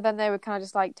 So then they were kind of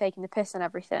just like taking the piss and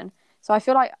everything. So I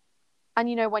feel like, and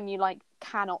you know, when you like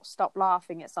cannot stop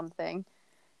laughing at something,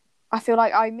 I feel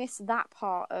like I miss that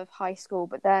part of high school.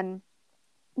 But then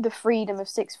the freedom of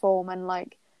sixth form, and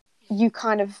like you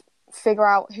kind of figure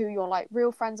out who your like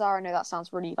real friends are. I know that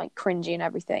sounds really like cringy and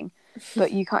everything,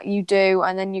 but you do,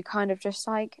 and then you kind of just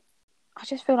like, I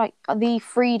just feel like the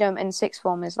freedom in sixth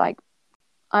form is like,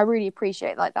 I really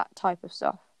appreciate like that type of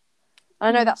stuff. And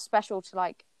I know that's special to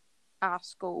like our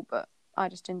school, but I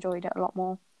just enjoyed it a lot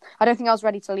more. I don't think I was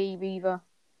ready to leave either.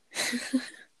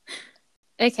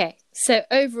 Okay, so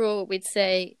overall we'd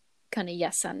say kind of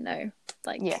yes and no.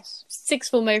 Like, yes, sixth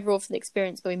form overall for the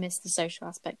experience, but we missed the social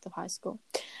aspect of high school.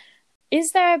 Is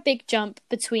there a big jump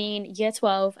between year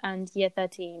 12 and year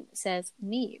 13, says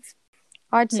Neve?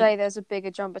 I'd say there's a bigger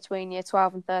jump between year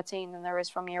 12 and 13 than there is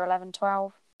from year 11,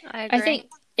 12. I agree. I think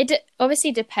it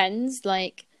obviously depends,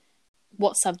 like,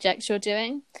 what subjects you're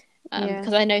doing.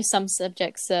 Because I know some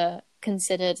subjects are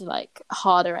considered, like,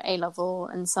 harder at A-level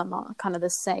and some are kind of the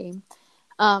same.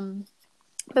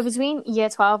 But between year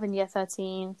 12 and year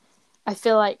 13, I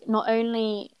feel like not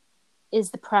only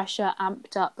is the pressure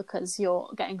amped up because you're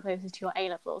getting closer to your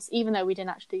A-levels, even though we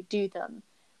didn't actually do them,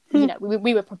 you know,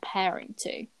 we were preparing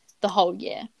to the whole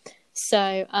year.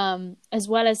 So as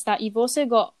well as that, you've also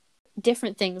got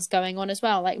different things going on as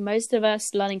well. Like most of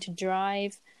us learning to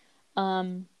drive,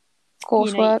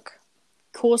 coursework,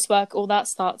 all that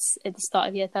starts at the start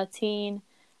of year 13.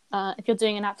 If you're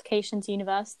doing an application to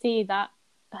university, that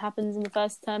happens in the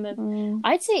first term of,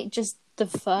 I'd say just the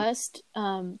first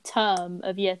term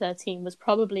of year 13 was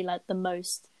probably like the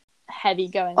most heavy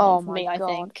going on for me. God. I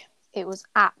think it was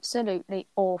absolutely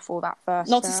awful that first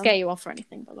not term. To scare you off or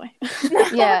anything, by the way.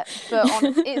 Yeah, but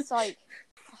it's like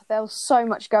there was so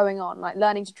much going on, like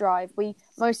learning to drive.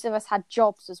 Most of us had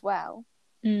jobs as well,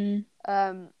 and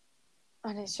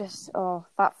it's just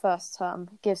that first term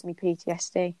gives me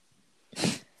PTSD.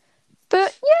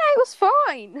 But yeah, it was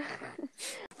fine.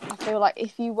 I feel like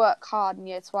if you work hard in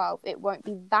year 12, it won't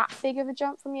be that big of a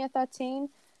jump from year 13.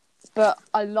 But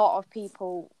a lot of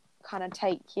people kind of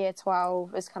take year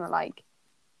 12 as kind of like,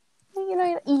 you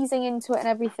know, easing into it and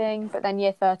everything. But then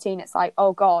year 13, it's like,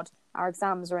 oh God, our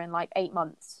exams are in like 8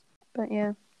 months. But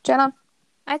yeah. Jenna?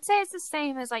 I'd say it's the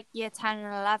same as like year 10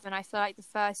 and 11. I feel like the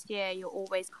first year you're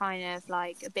always kind of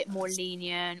like a bit more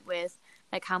lenient with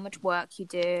like how much work you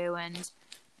do, and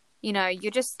you know, you're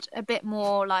just a bit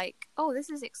more like, oh, this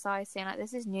is exciting, like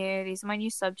this is new, these are my new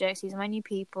subjects, these are my new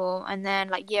people. And then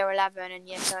like year 11 and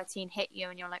year 13 hit you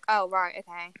and you're like, oh right,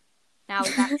 okay, now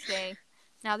we've actually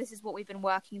now this is what we've been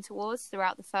working towards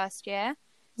throughout the first year.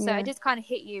 So it just kind of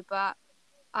hit you. But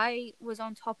I was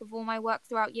on top of all my work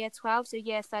throughout year 12, so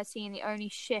year 13 the only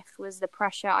shift was the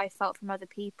pressure I felt from other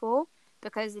people,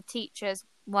 because the teachers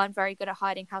weren't very good at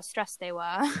hiding how stressed they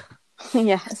were.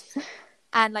 Yes.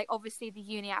 And like obviously the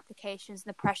uni applications and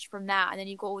the pressure from that, and then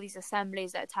you've got all these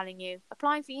assemblies that are telling you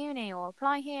applying for uni or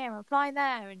apply here or apply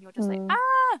there, and you're just like,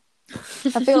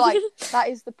 I feel like that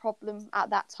is the problem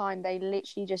at that time. They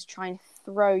literally just try and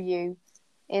throw you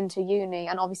into uni,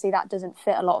 and obviously that doesn't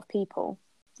fit a lot of people.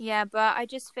 Yeah, but I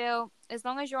just feel as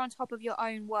long as you're on top of your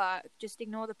own work, just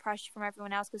ignore the pressure from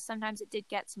everyone else, because sometimes it did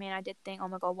get to me and I did think, oh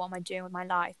my God, what am I doing with my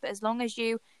life? But as long as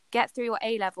you get through your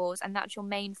A levels and that's your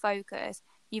main focus,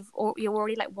 you're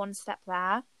already like one step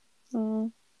there.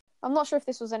 I'm not sure if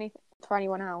this was anything for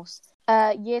anyone else.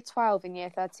 Year 12 and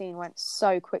year 13 went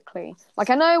so quickly.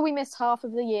 Like, I know we missed half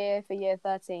of the year for year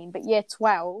 13, but year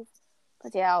 12,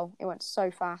 bloody hell, it went so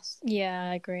fast.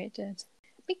 Yeah, I agree, it did.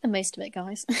 Make the most of it,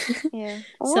 guys. Yeah.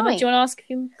 Summer, do you want to ask a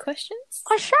few questions?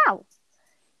 I shall.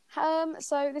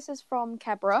 So this is from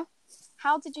Kebra.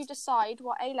 How did you decide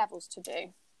what A levels to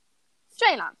do?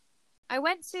 Jaylan. I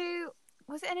went to,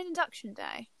 was it an induction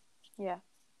day? Yeah.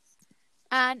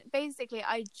 And basically,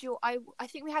 I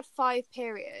think we had 5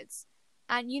 periods,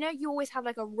 and you always have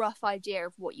like a rough idea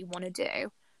of what you want to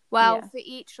do. Well, Yeah. for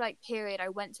each like period, I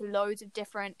went to loads of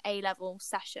different A-level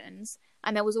sessions,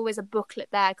 and there was always a booklet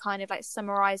there, kind of like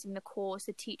summarizing the course.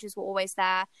 The teachers were always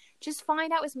there. Just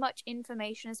find out as much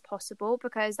information as possible,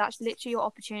 because that's literally your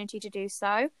opportunity to do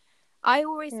so. I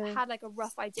always had like a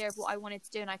rough idea of what I wanted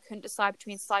to do, and I couldn't decide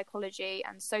between psychology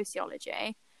and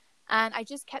sociology. And I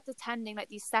just kept attending like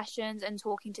these sessions and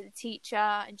talking to the teacher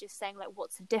and just saying like,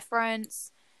 what's the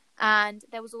difference? And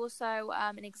there was also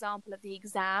an example of the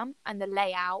exam and the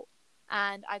layout.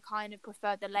 And I kind of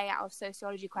preferred the layout of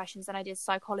sociology questions than I did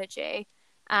psychology.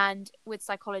 And with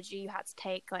psychology, you had to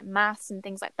take like maths and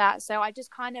things like that. So I just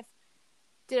kind of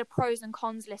did a pros and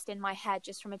cons list in my head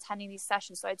just from attending these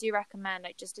sessions. So I do recommend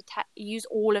like just use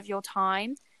all of your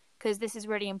time, because this is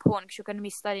really important, because you're going to be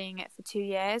studying it for 2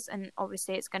 years, and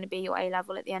obviously it's going to be your A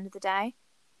level at the end of the day.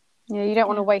 Yeah, you don't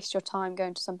want to waste your time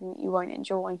going to something that you won't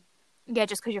enjoy. Yeah,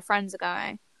 just because your friends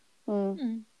are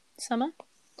going. Summer?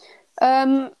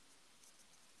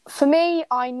 For me,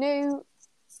 I knew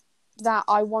that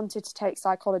I wanted to take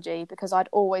psychology because I'd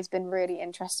always been really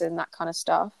interested in that kind of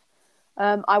stuff.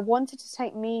 I wanted to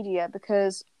take media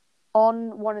because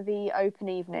on one of the open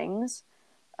evenings,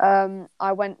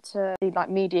 I went to the like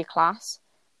media class,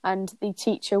 and the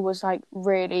teacher was like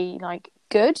really like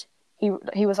good.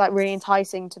 He was like really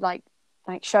enticing to like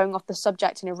showing off the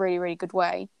subject in a really, really good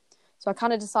way. So I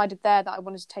kind of decided there that I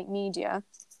wanted to take media.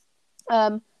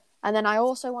 And then I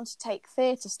also wanted to take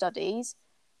theatre studies.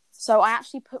 So I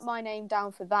actually put my name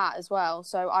down for that as well.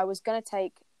 So I was going to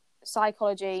take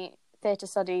psychology, theatre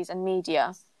studies and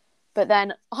media. But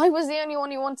then I was the only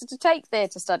one who wanted to take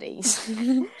theatre studies.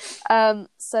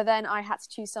 So then I had to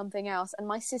choose something else. And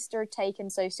my sister had taken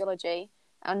sociology,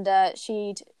 and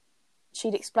she'd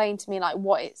explained to me like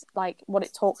what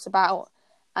it talks about.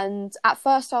 And at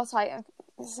first I was like,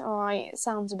 it's all right, it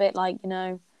sounds a bit like,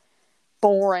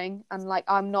 boring, and like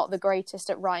I'm not the greatest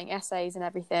at writing essays and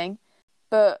everything.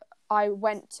 But I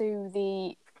went to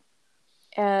the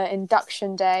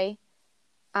induction day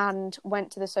and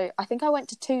went to I think I went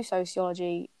to 2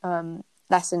 sociology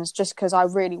lessons just because I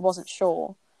really wasn't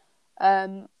sure.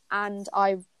 And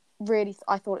I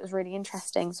thought it was really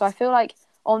interesting. So I feel like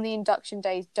on the induction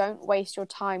days, don't waste your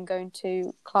time going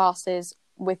to classes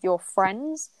with your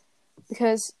friends,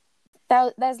 because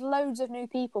there's loads of new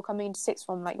people coming into sixth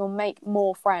form. Like, you'll make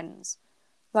more friends.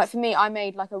 Like, for me, I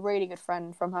made like a really good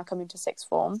friend from her coming to sixth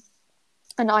form,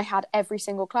 and I had every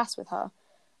single class with her.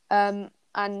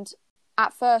 And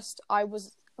at first I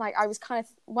was kind of,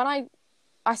 when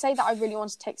I say that I really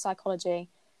wanted to take psychology,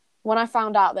 when I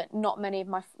found out that not many of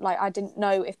my, I didn't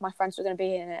know if my friends were going to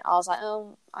be in it, I was like,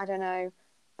 oh, I don't know.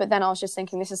 But then I was just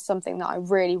thinking, this is something that I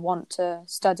really want to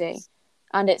study,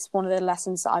 and it's one of the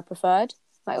lessons that I preferred.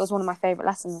 Like, it was one of my favourite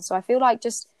lessons. So I feel like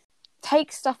just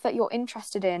take stuff that you're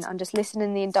interested in and just listen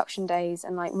in the induction days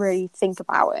and like really think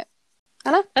about it.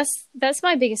 Anna? That's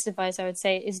my biggest advice, I would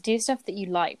say, is do stuff that you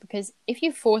like, because if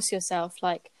you force yourself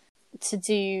like to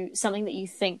do something that you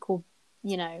think will,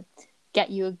 get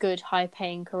you a good high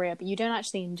paying career, but you don't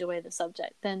actually enjoy the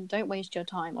subject, then don't waste your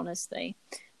time, honestly,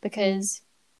 because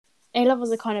A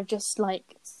levels are kind of just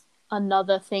like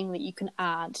another thing that you can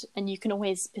add, and you can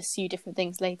always pursue different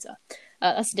things later.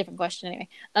 That's a different question anyway.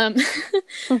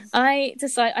 I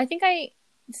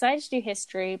decided to do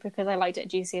history because I liked it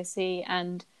at GCSE,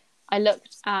 and I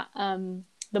looked at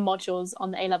the modules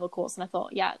on the A-level course, and I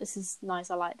thought, yeah, this is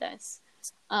nice, I like this.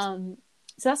 So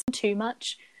that's not too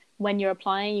much. When you're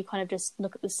applying, you kind of just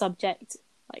look at the subject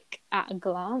like at a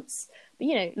glance. But,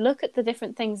 look at the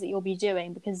different things that you'll be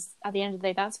doing, because at the end of the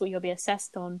day, that's what you'll be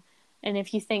assessed on. And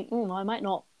if you think,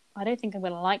 I don't think I'm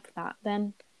going to like that,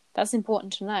 then that's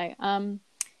important to know.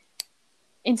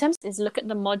 In terms of look at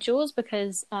the modules,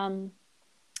 because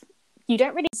you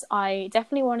don't really... I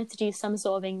definitely wanted to do some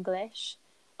sort of English.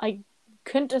 I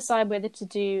couldn't decide whether to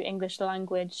do English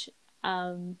language.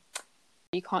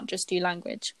 You can't just do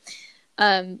language.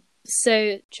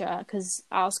 So, because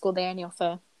our school, they only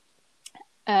offer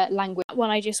language. When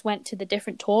I just went to the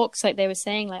different talks, like they were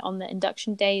saying, like on the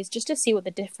induction days, just to see what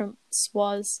the difference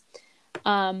was.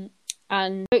 And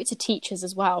spoke to teachers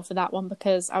as well for that one,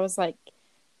 because I was like,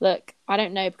 look, I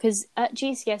don't know, because at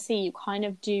GCSE you kind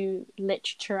of do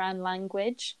literature and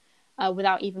language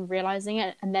without even realizing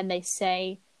it, and then they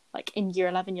say, like in year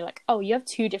 11, you're like, oh, you have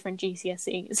 2 different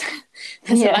GCSEs.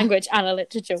 There's a language and a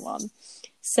literature one.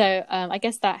 So I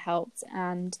guess that helped.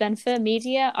 And then for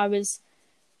media, I was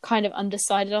kind of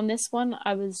undecided on this one.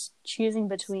 I was choosing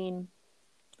between,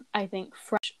 I think,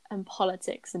 French and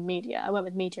politics and media. I went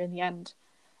with media in the end.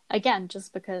 Again,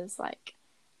 just because like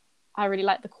I really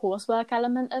like the coursework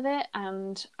element of it,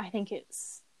 and I think it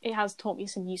has taught me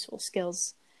some useful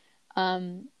skills.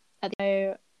 So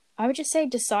I would just say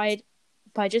decide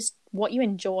by just what you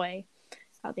enjoy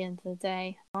at the end of the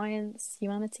day. Science,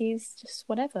 humanities, just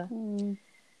whatever.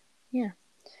 Yeah.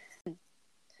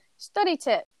 Study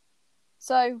tip.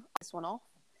 So this one off.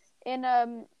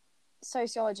 In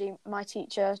sociology, my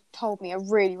teacher told me a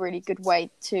really, really good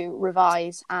way to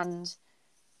revise, and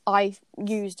I've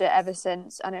used it ever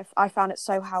since, and I found it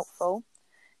so helpful.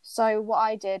 So what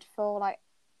I did for like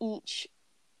each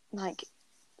like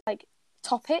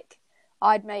topic,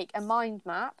 I'd make a mind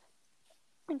map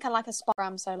and kind of like a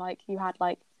spiral. So like you had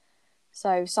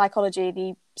so psychology,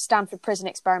 the Stanford Prison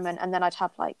Experiment, and then I'd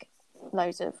have like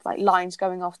loads of like lines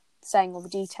going off saying all the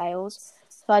details.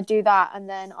 So I'd do that, and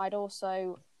then I'd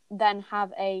also then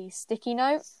have a sticky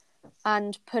note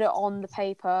and put it on the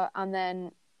paper, and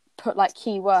then put like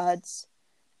keywords,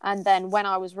 and then when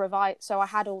I was so I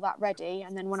had all that ready,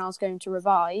 and then when I was going to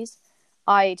revise,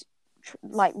 I'd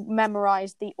like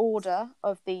memorize the order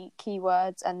of the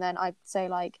keywords, and then I'd say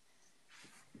like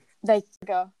they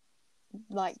go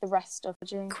like the rest of the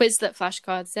Quizlet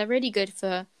flashcards. They're really good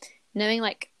for knowing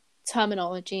like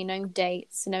terminology, knowing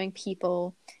dates, knowing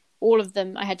people. All of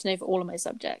them I had to know for all of my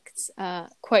subjects.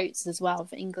 Quotes as well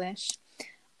for English.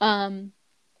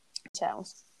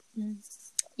 Details.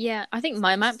 Yeah, I think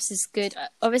mind maps is good.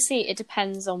 Obviously, it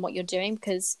depends on what you're doing,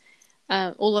 because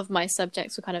all of my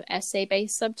subjects were kind of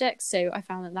essay-based subjects, so I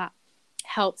found that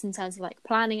helped in terms of like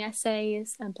planning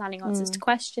essays and planning answers to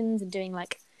questions, and doing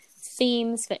like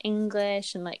themes for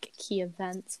English and like key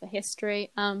events for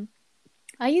history.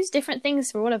 I use different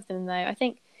things for all of them though. I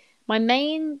think my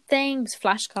main thing was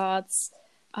flashcards.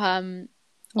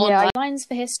 Lines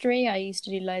for history, I used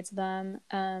to do loads of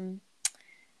them.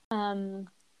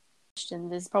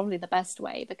 Questions is probably the best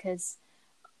way, because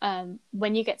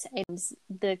when you get to aims,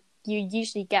 you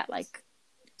usually get like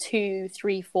 2,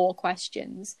 3, 4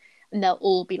 questions, and they'll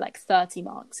all be like 30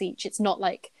 marks each. It's not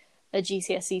like a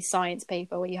GCSE science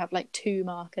paper where you have like 2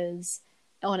 markers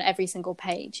on every single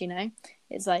page, you know?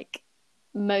 It's like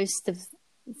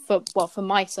for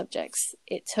my subjects,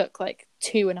 it took like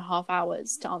 2.5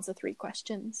 hours to answer 3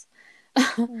 questions.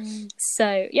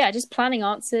 So yeah, just planning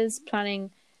answers,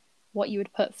 planning what you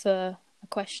would put for a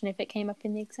question if it came up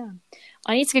in the exam.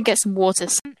 I need to go get some water.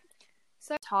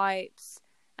 So types,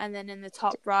 and then in the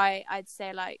top right, I'd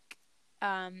say like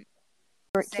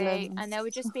curriculum, and there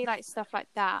would just be like stuff like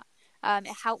that.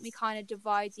 It helped me kind of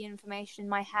divide the information in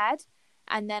my head,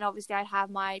 and then obviously I'd have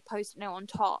my post-it note on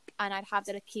top, and I'd have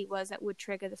the keywords that would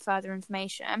trigger the further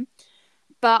information.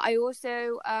 But I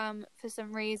also, for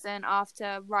some reason,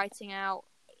 after writing out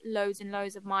loads and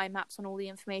loads of mind maps on all the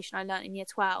information I learned in year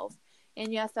 12,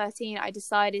 in year 13, I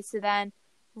decided to then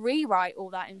rewrite all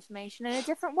that information in a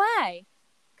different way.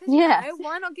 Because,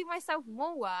 why not give myself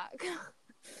more work?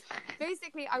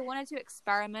 Basically, I wanted to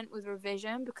experiment with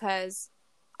revision because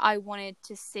I wanted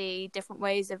to see different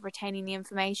ways of retaining the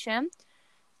information.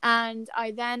 And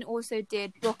I then also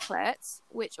did booklets,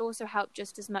 which also helped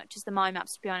just as much as the mind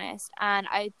maps, to be honest. And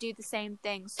I do the same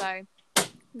thing. So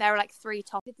there were like 3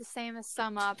 topics. I did the same as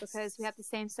summer because we had the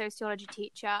same sociology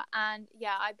teacher. And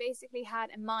yeah, I basically had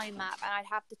a mind map, and I'd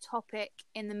have the topic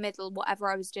in the middle,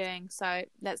 whatever I was doing. So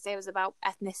let's say it was about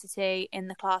ethnicity in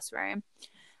the classroom.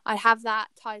 I'd have that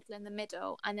title in the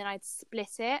middle, and then I'd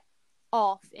split it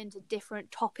off into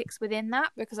different topics within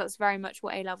that, because that's very much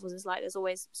what A levels is like. There's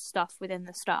always stuff within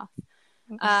the stuff,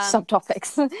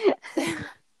 subtopics.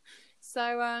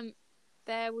 So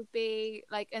there would be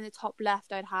like in the top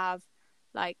left, I'd have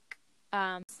like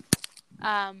biology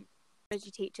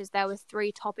teachers. There were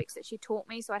 3 topics that she taught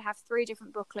me, so I'd have 3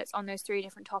 different booklets on those 3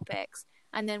 different topics,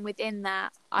 and then within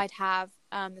that I'd have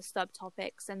the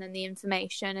subtopics, and then the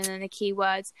information, and then the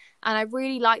keywords. And I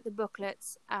really liked the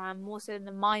booklets more so than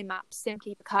the mind maps,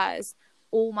 simply because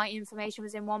all my information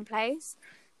was in one place.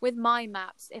 With mind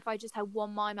maps, if I just had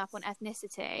one mind map on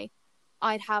ethnicity,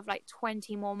 I'd have like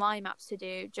 20 more mind maps to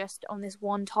do just on this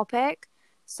one topic.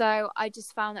 So I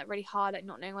just found that really hard, like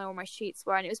not knowing where all my sheets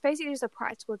were. And it was basically just a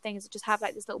practical thing to just have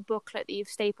like this little booklet that you've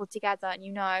stapled together,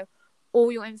 and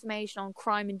all your information on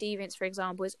crime and deviance, for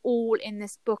example, is all in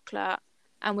this booklet.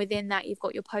 And within that, you've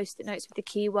got your post-it notes with the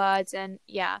keywords. And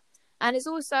yeah. And it's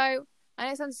also, I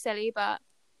know it sounds silly, but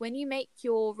when you make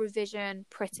your revision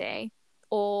pretty,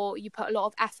 or you put a lot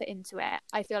of effort into it,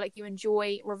 I feel like you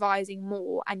enjoy revising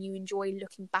more and you enjoy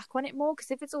looking back on it more.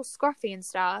 Because if it's all scruffy and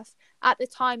stuff, at the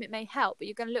time it may help, but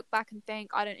you're going to look back and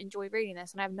think, I don't enjoy reading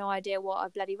this and I have no idea what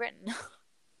I've bloody written.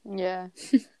 Yeah.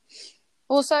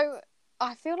 Also,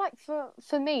 I feel like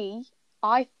for me,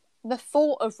 the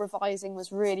thought of revising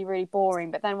was really, really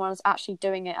boring. But then when I was actually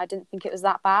doing it, I didn't think it was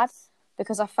that bad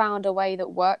because I found a way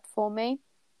that worked for me.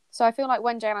 So I feel like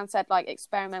when Jaylan said, like,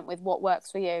 experiment with what works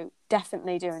for you,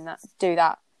 definitely do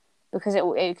that, because it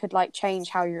could like change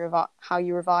how you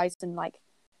revise and like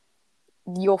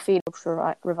your feeling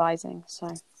for revising.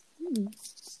 So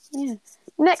yeah.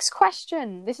 Next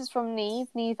question. This is from Neve.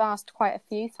 Neve asked quite a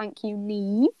few. Thank you,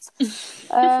 Neve.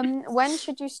 When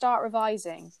should you start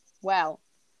revising? Well,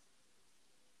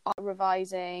 I'm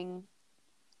revising,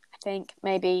 I think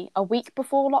maybe a week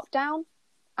before lockdown.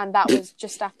 And that was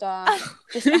just after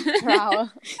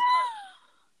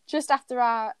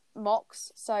our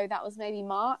mocks. So that was maybe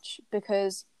March,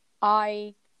 because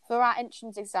for our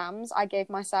entrance exams, I gave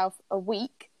myself a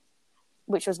week,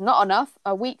 which was not enough.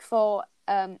 A week for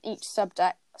each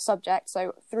subject,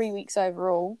 so 3 weeks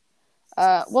overall.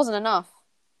 Wasn't enough,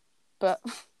 but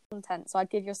content. So I'd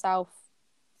give yourself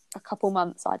a couple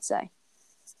months, I'd say.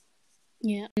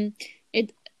 Yeah,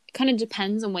 it kind of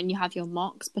depends on when you have your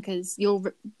mocks, because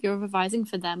you're revising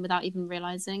for them without even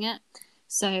realizing it.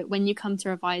 So when you come to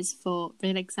revise for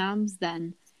real exams,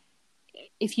 then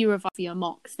if you revise for your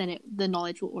mocks, then the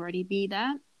knowledge will already be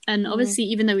there. And obviously,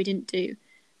 even though we didn't do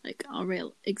like our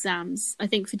real exams, I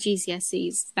think for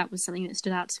GCSEs that was something that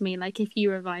stood out to me. Like, if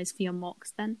you revise for your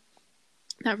mocks, then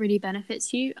that really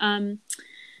benefits you.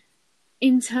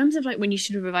 In terms of like when you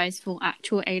should revise for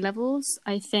actual A levels,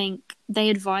 I think they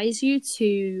advise you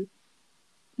to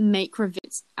make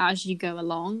revisions as you go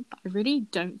along, but I really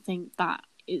don't think that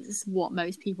is what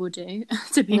most people do,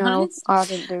 to be honest. I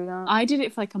didn't do that. I did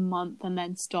it for like a month and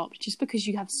then stopped, just because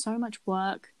you have so much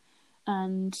work,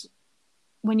 and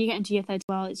when you get into year 30,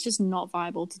 well, it's just not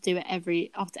viable to do it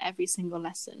after every single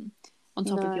lesson on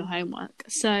top of your homework.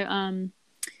 So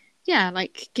yeah,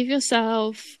 like, give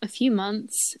yourself a few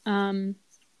months.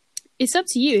 It's up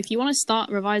to you. If you want to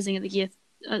start revising at the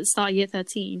start of year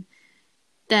 13,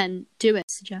 then do it.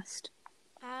 Suggest.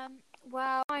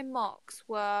 Well, our mocks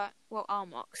were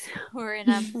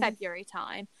in February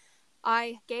time.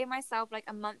 I gave myself like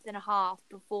a month and a half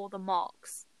before the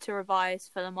mocks to revise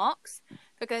for the mocks,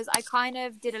 because I kind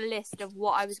of did a list of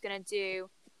what I was going to do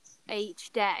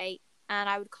each day. And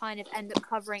I would kind of end up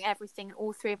covering everything in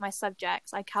all 3 of my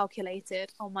subjects. I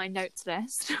calculated on my notes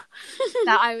list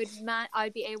that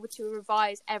I'd be able to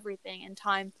revise everything in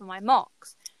time for my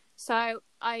mocks. So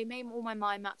I made all my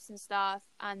mind maps and stuff,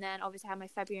 and then obviously I had my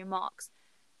February mocks.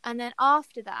 And then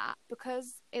after that,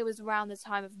 because it was around the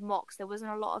time of mocks, there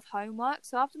wasn't a lot of homework.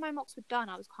 So after my mocks were done,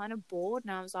 I was kind of bored,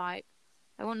 and I was like,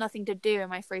 I want nothing to do in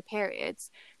my free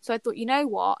periods. So I thought, you know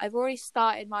what? I've already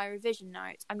started my revision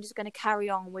notes. I'm just going to carry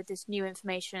on with this new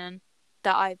information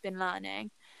that I've been learning.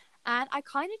 And I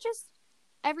kind of just,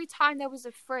 every time there was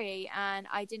a free and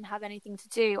I didn't have anything to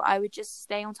do, I would just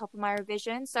stay on top of my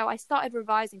revision. So I started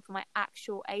revising for my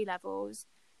actual A-levels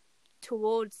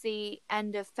towards the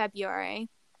end of February,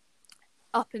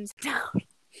 up and down.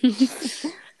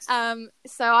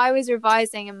 So I was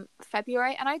revising in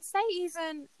February, and I'd say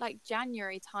even like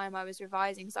January time I was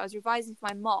revising, because I was revising for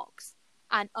my mocks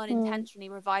and unintentionally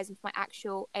revising for my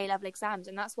actual A-level exams.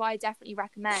 And that's why I definitely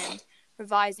recommend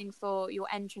revising for your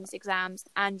entrance exams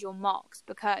and your mocks,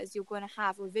 because you're going to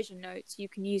have revision notes you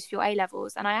can use for your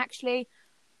A-levels. And I actually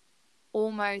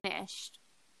almost finished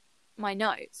my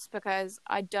notes because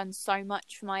I'd done so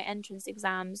much for my entrance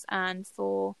exams and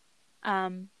for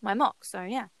my mocks. So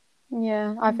yeah.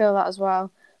 Yeah, I feel that as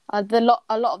well. A lot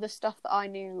of the stuff that I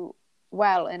knew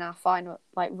well in our final,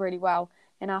 like really well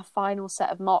in our final set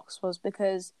of mocks, was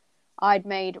because I'd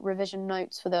made revision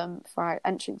notes for them for our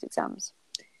entrance exams.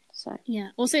 So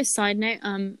yeah. Also, side note,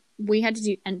 we had to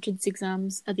do entrance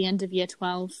exams at the end of year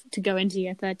 12 to go into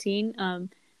year 13.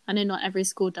 I know not every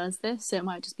school does this, so it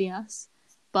might just be us.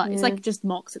 But it's like just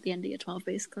mocks at the end of year 12,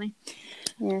 basically.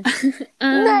 Yeah.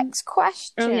 Next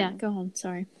question. Oh yeah, go on.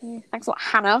 Sorry. Thanks a lot,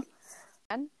 Hannah.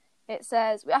 It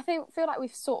says, I feel like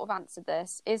we've sort of answered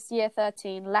this. Is year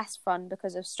 13 less fun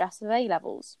because of stress of A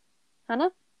levels?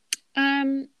 Hannah?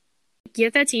 Year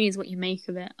 13 is what you make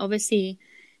of it. Obviously,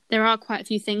 there are quite a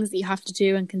few things that you have to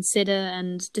do and consider,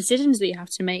 and decisions that you have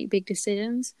to make, big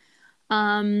decisions.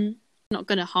 Not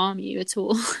going to harm you at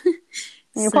all.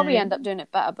 You'll probably end up doing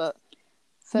it better, but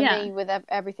for Yeah. me, with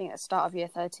everything at the start of year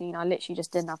 13, I literally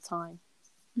just didn't have time.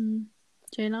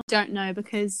 Jayla? Don't know,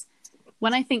 because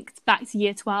when I think back to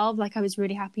year 12, like, I was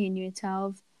really happy in year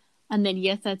 12, and then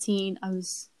year 13, I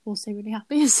was also really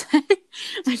happy. So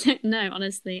I don't know,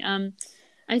 honestly.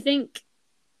 I think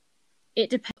it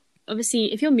depends.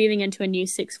 Obviously, if you're moving into a new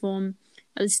sixth form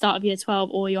at the start of year 12,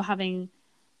 or you're having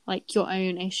like your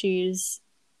own issues,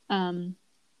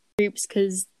 groups,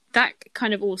 because that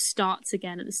kind of all starts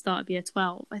again at the start of year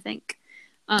 12, I think,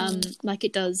 like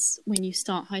it does when you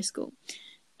start high school.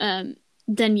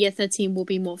 Then year 13 will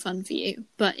be more fun for you.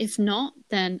 But if not,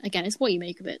 then again, it's what you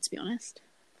make of it, to be honest.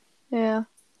 Yeah.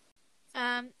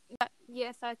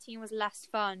 Year 13 was less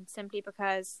fun simply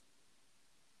because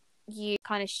you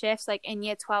kind of shifts. Like in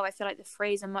year 12, I feel like the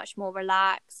threes are much more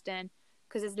relaxed, and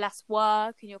because there's less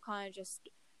work and you're kind of just,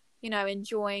 you know,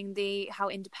 enjoying how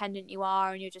independent you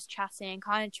are, and you're just chatting,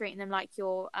 kind of treating them like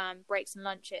your breaks and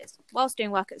lunches whilst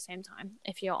doing work at the same time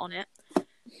if you're on it.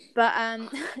 But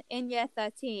in year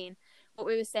 13, what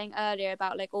we were saying earlier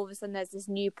about like all of a sudden there's this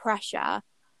new pressure,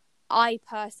 I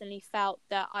personally felt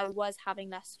that I was having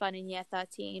less fun in year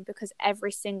 13 because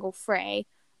every single free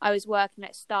I was working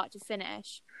at start to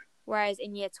finish, whereas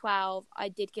in year 12 I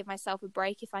did give myself a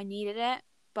break if I needed it,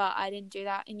 but I didn't do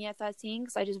that in year 13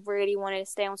 because I just really wanted to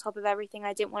stay on top of everything.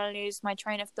 I didn't want to lose my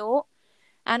train of thought.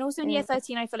 And also in year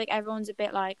 13 I feel like everyone's a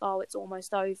bit like, oh, it's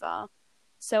almost over.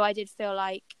 So I did feel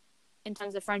like in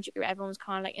terms of friendship group, everyone was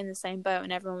kind of like in the same boat,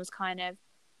 and everyone was kind of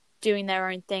doing their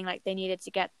own thing. Like they needed to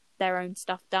get their own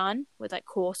stuff done with like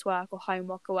coursework or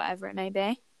homework or whatever it may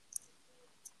be.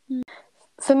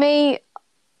 For me,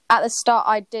 at the start,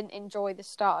 I didn't enjoy the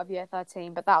start of year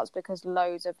 13, but that was because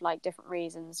loads of like different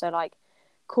reasons. So like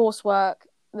coursework,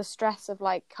 the stress of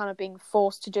like kind of being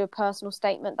forced to do a personal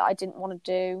statement that I didn't want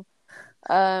to do.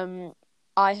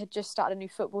 I had just started a new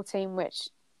football team, which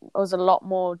was a lot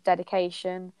more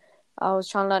dedication. I was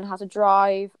trying to learn how to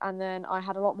drive, and then I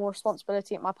had a lot more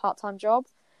responsibility at my part-time job.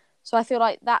 So I feel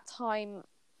like that time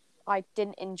I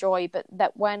didn't enjoy, but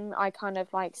that when I kind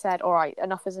of like said, all right,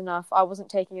 enough is enough, I wasn't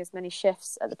taking as many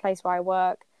shifts at the place where I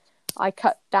work. I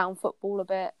cut down football a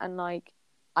bit, and like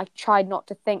I tried not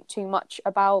to think too much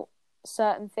about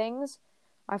certain things.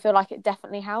 I feel like it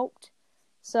definitely helped.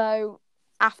 So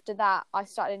after that, I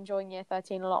started enjoying year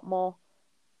 13 a lot more.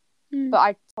 But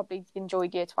I probably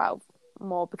enjoyed year 12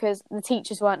 more because the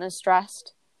teachers weren't as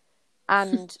stressed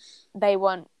and they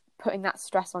weren't putting that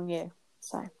stress on you.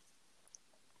 So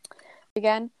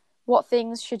again, what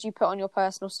things should you put on your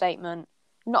personal statement?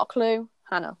 Not a clue.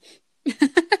 Hannah.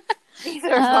 Neither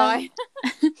have I.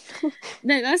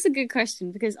 No, that's a good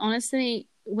question, because honestly,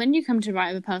 when you come to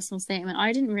write a personal statement,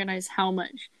 I didn't realize how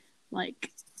much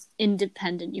like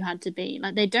independent you had to be.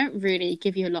 Like they don't really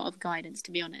give you a lot of guidance,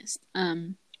 to be honest.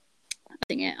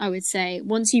 I would say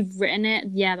once you've written it,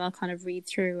 yeah, they'll kind of read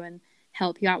through and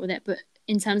help you out with it. But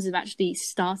in terms of actually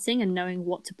starting and knowing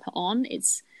what to put on,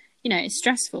 it's, you know, it's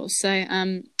stressful. So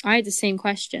I had the same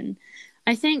question.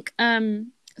 I think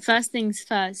first things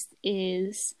first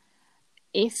is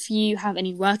if you have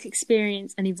any work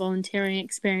experience, any volunteering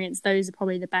experience, those are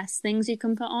probably the best things you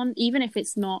can put on. Even if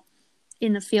it's not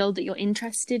in the field that you're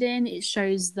interested in, it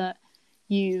shows that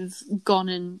you've gone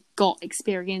and got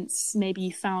experience. Maybe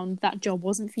you found that job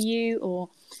wasn't for you, or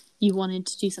you wanted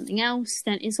to do something else.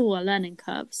 Then it's all a learning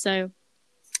curve. So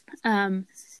as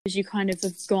you kind of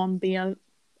have gone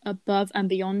above and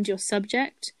beyond your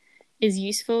subject is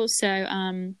useful.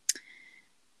 So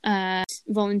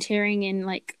volunteering in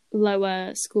like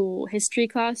lower school history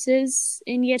classes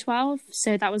in year 12,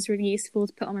 so that was really useful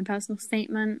to put on my personal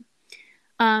statement.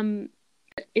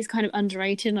 Is kind of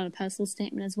underrated on a personal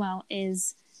statement as well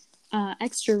is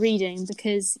extra reading,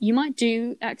 because you might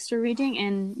do extra reading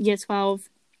in year 12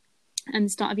 and the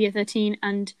start of year 13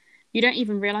 and you don't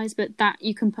even realize, but that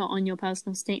you can put on your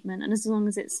personal statement. And as long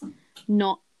as it's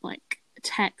not like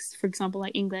text, for example,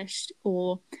 like English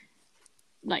or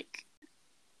like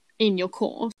in your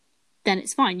course, then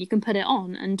it's fine. You can put it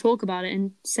on and talk about it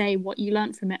and say what you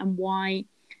learned from it and why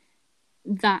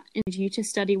that enabled you to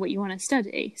study what you want to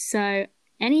study. So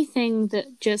anything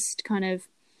that just kind of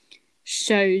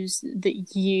shows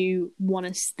that you want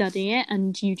to study it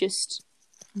and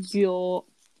you're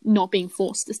not being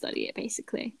forced to study it,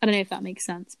 basically. I don't know if that makes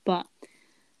sense, but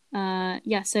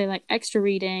yeah, so like extra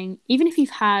reading, even if you've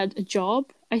had a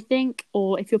job, I think,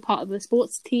 or if you're part of a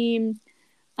sports team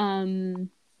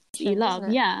you love,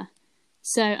 yeah,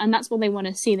 So, and that's what they want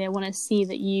to see. They want to see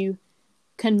that you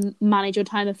can manage your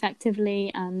time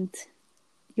effectively and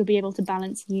you'll be able to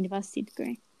balance a university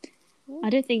degree. I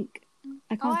can't think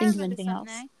of anything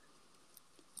else.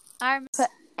 For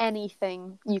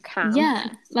anything you can. Yeah,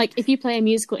 like if you play a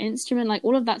musical instrument, like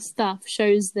all of that stuff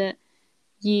shows that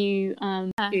you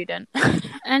student.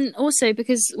 And also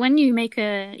because when you make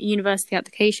a university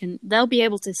application, they'll be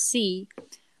able to see,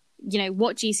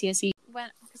 what GCSE.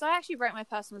 Because I actually wrote my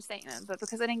personal statement, but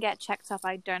because I didn't get checked up,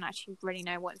 I don't actually really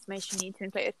know what information you need to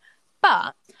include.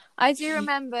 But I do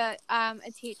remember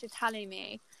a teacher telling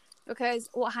me, because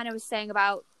what Hannah was saying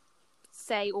about,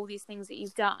 say, all these things that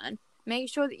you've done, make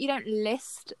sure that you don't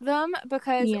list them,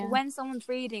 because when someone's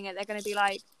reading it, they're going to be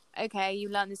like, okay, you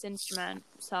learned this instrument,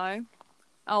 so,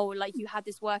 like you had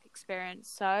this work experience,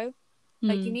 so,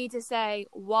 like you need to say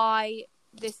why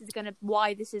this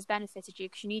has benefited you,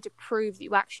 because you need to prove that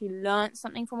you actually learned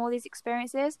something from all these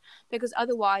experiences, because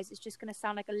otherwise it's just going to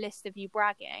sound like a list of you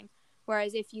bragging.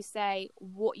 Whereas if you say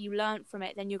what you learned from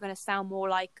it, then you're going to sound more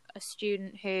like a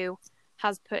student who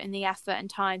has put in the effort and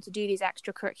time to do these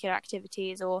extracurricular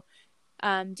activities, or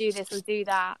do this or do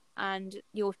that, and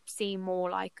you'll seem more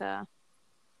like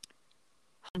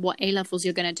what A-levels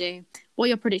you're going to do, what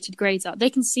your predicted grades are. They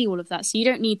can see all of that, so you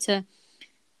don't need to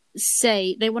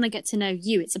say. They want to get to know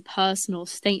you. It's a personal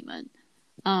statement.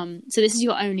 So this is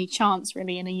your only chance,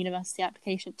 really, in a university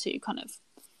application to kind of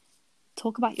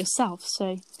talk about yourself.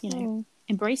 So,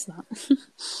 embrace that.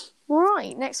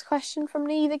 Right, next question from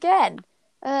Neve again.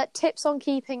 Tips on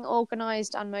keeping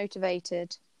organised and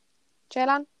motivated.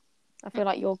 Jaylan? I feel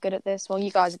like you're good at this. Well, you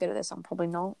guys are good at this. I'm probably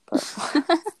not, but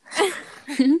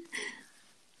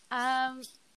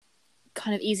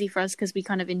kind of easy for us because we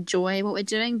kind of enjoy what we're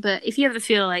doing. But if you ever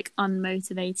feel like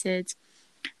unmotivated,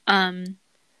 then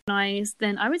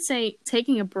I would say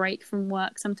taking a break from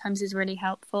work sometimes is really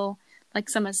helpful. Like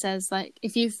Summer says, like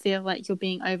if you feel like you're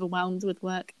being overwhelmed with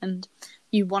work and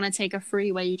you want to take a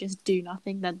free where you just do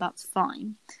nothing, then that's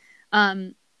fine. Okay.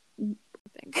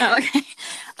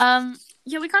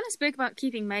 Yeah, we kind of spoke about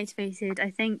keeping motivated. I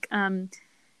think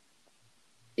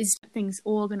is things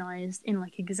organized in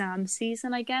like exam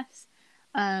season, I guess.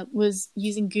 Was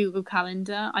using Google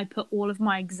Calendar. I put all of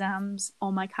my exams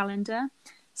on my calendar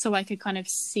so I could kind of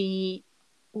see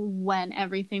when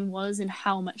everything was and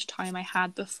how much time I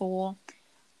had before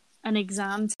an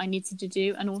exam I needed to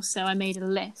do. And also I made a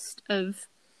list of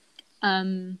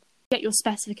get your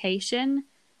specification,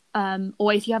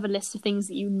 or if you have a list of things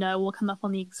that you know will come up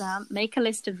on the exam, make a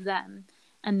list of them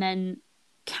and then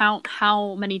count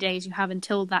how many days you have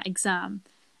until that exam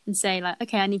and say like,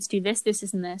 okay, I need to do this,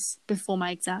 this, and this before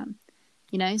my exam,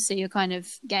 so you're kind of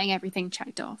getting everything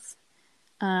checked off.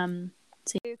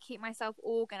 To keep myself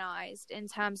organized in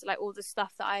terms of like all the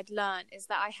stuff that I had learned is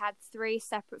that I had 3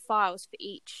 separate files for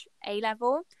each A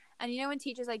level. And when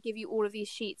teachers like give you all of these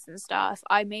sheets and stuff,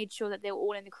 I made sure that they were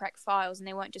all in the correct files and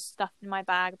they weren't just stuffed in my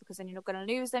bag, because then you're not going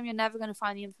to lose them. You're never going to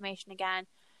find the information again.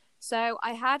 So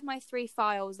I had my 3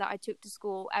 files that I took to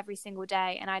school every single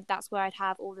day, and that's where I'd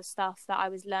have all the stuff that I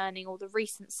was learning, all the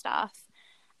recent stuff.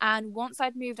 And once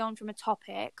I'd moved on from a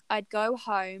topic, I'd go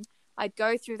home, I'd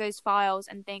go through those files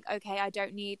and think, okay, I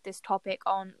don't need this topic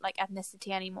on like ethnicity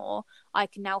anymore. I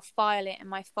can now file it in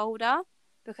my folder,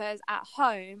 because at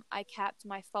home I kept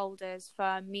my folders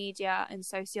for media and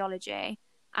sociology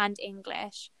and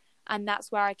English, and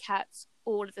that's where I kept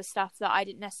all of the stuff that I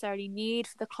didn't necessarily need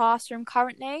for the classroom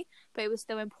currently, but it was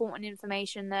still important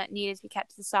information that needed to be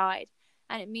kept to the side.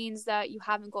 And it means that you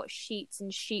haven't got sheets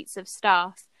and sheets of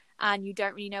stuff and you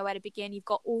don't really know where to begin. You've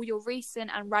got all your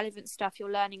recent and relevant stuff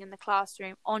you're learning in the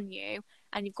classroom on you,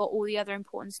 and you've got all the other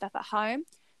important stuff at home.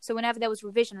 So whenever there was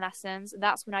revision lessons,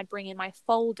 that's when I'd bring in my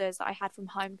folders that I had from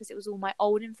home, because it was all my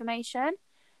old information.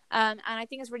 And I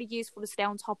think it's really useful to stay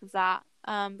on top of that,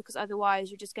 because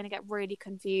otherwise you're just going to get really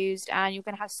confused and you're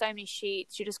going to have so many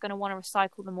sheets. You're just going to want to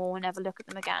recycle them all and never look at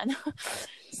them again.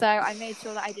 So I made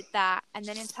sure that I did that. And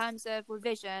then in terms of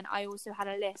revision, I also had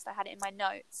a list. I had it in my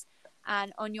notes.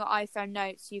 And on your iPhone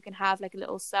notes, you can have like a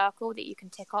little circle that you can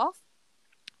tick off.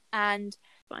 And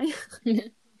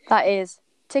that is,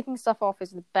 ticking stuff off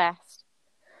is the best.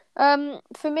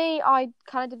 For me, I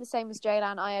kind of did the same as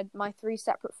Jaylan. I had my 3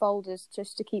 separate folders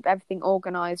just to keep everything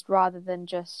organised rather than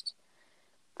just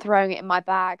throwing it in my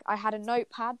bag. I had a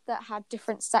notepad that had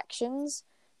different sections,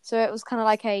 so it was kind of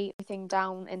like everything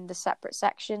down in the separate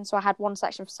section. So I had one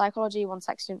section for psychology, one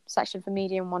section for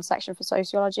media, and one section for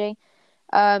sociology.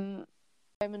 And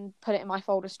put it in my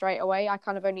folder straight away. I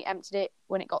kind of only emptied it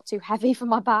when it got too heavy for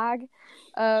my bag.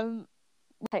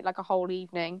 Take like a whole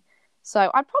evening. So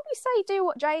I'd probably say do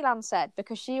what Jaylan said,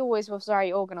 because she always was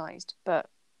very organised. But,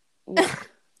 Yeah.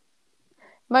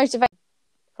 Motivation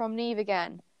from Neve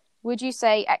again. Would you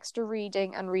say extra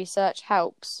reading and research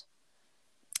helps?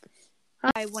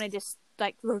 I want to just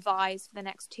like revise for the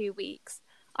next 2 weeks.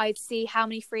 I'd see how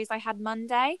many frees I had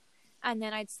Monday, and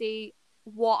then I'd see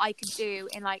what I could do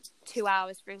in like 2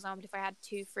 hours, for example, if I had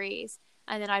 2 frees,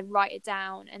 and then I'd write it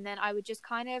down, and then I would just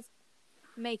kind of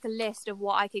make a list of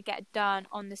what I could get done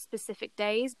on the specific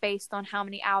days based on how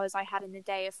many hours I had in the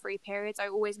day of free periods. I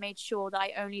always made sure that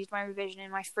I only did my revision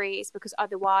in my frees, because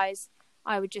otherwise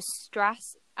I would just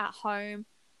stress at home.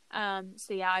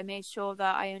 So yeah, I made sure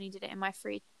that I only did it in my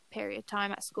free period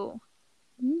time at school.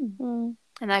 Mm.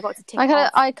 And I got to tick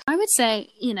off. I would say,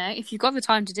 you know, if you've got the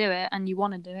time to do it and you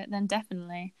want to do it, then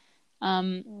definitely.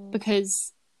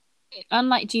 Because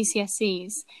unlike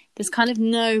GCSEs, there's kind of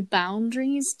no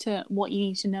boundaries to what you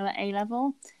need to know at A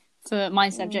level for my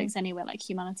subjects anyway, like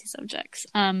humanities subjects.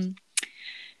 Well,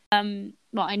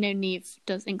 I know Neve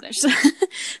does English,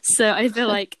 so I feel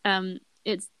like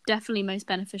it's definitely most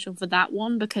beneficial for that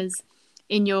one, because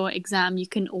in your exam you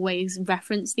can always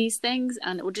reference these things,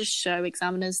 and it will just show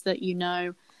examiners that you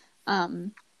know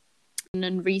and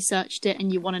researched it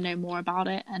and you want to know more about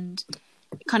it, and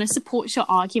it kind of supports your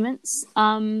arguments.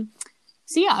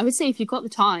 So yeah, I would say if you've got the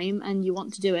time and you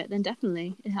want to do it, then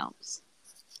definitely it helps.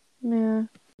 Yeah.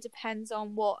 It depends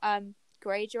on what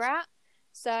grade you're at.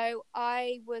 So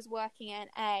I was working at an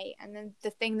A, and then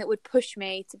the thing that would push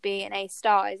me to be an A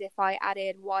star is if I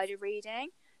added wider reading.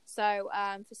 So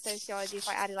for sociology, if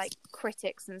I added like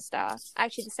critics and stuff,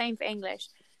 actually the same for English.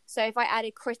 So if I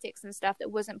added critics and stuff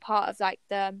that wasn't part of like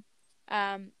the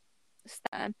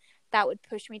STEM, that would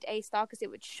push me to A star, because it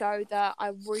would show that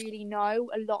I really know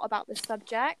a lot about the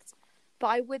subject. But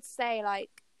I would say, like,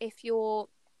 if you're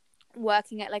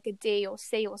working at like a D or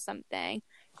C or something,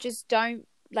 just don't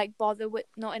like bother with,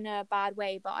 not in a bad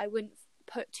way, but I wouldn't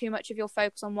put too much of your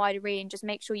focus on wider reading. Just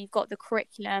make sure you've got the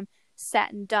curriculum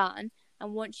set and done,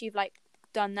 and once you've like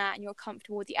done that and you're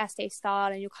comfortable with the essay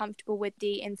style and you're comfortable with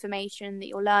the information that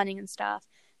you're learning and stuff,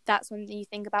 that's when you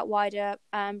think about wider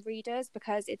readers,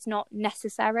 because it's not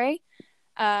necessary,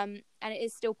 and it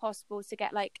is still possible to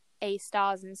get like A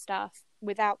stars and stuff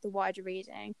without the wider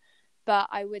reading. But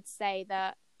I would say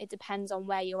that it depends on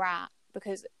where you're at,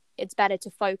 because it's better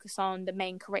to focus on the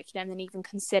main curriculum than even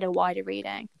consider wider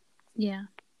reading. Yeah.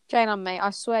 Jane, mate, I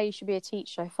swear you should be a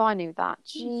teacher. If I knew that.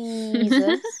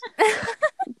 Jesus.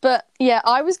 But yeah,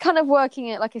 I was kind of working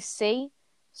at like a C.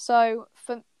 So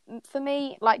for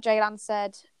me, like Jaylan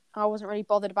said, I wasn't really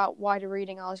bothered about wider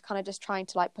reading. I was kind of just trying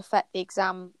to like perfect the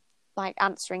exam, like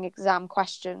answering exam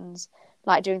questions,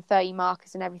 like doing 30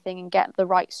 markers and everything, and get the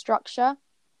right structure.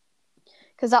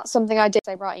 Because that's something I did,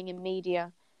 say, writing in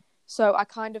media. So I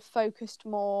kind of focused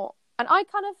more, and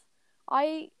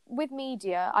with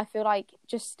media, I feel like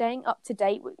just staying up to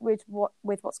date with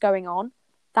what's going on,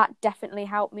 that definitely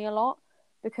helped me a lot,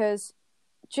 because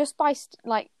just by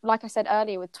like I said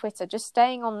earlier with Twitter, just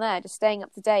staying on there, just staying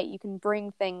up to date, you can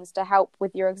bring things to help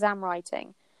with your exam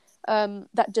writing.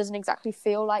 That doesn't exactly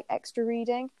feel like extra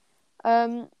reading.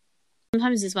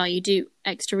 Sometimes as well, you do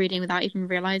extra reading without even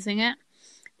realizing it.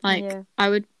 Like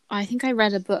I think I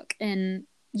read a book in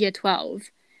year 12,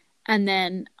 and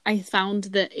then I found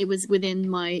that it was within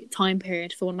my time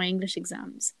period for one of my English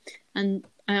exams, and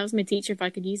I asked my teacher if I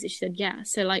could use it. She said yeah.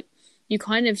 So like you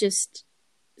kind of just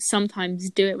sometimes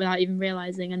do it without even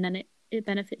realizing, and then it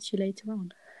benefits you later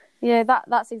on. Yeah,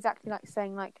 that's exactly like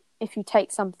saying, like, if you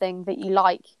take something that you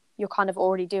like, you're kind of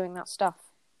already doing that stuff.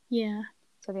 Yeah.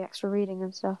 So the extra reading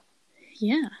and stuff.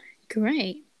 Yeah,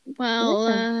 great. Well,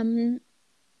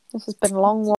 this has been a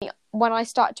long one. When I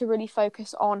started to really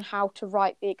focus on how to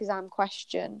write the exam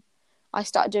question, I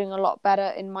started doing a lot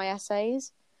better in my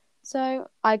essays. So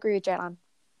I agree with Jaylan.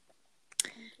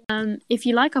 If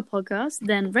you like our podcast,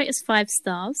 then rate us 5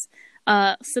 stars.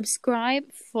 Subscribe,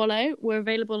 follow. We're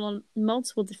available on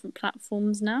multiple different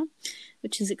platforms now,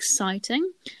 which is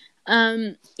exciting.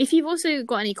 If you've also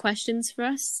got any questions for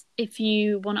us, if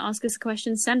you want to ask us a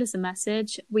question, send us a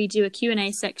message. We do a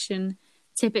Q&A section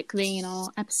typically in our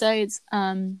episodes.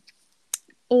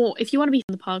 Or if you want to be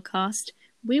on the podcast,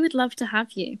 we would love to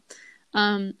have you.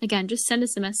 Again, just send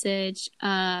us a message,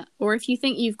 or if you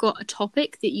think you've got a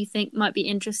topic that you think might be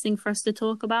interesting for us to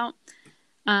talk about,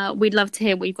 we'd love to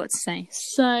hear what you've got to say.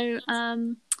 So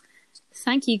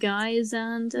thank you guys,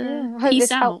 and I hope peace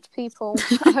this out. helped people.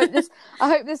 I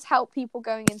hope this helped people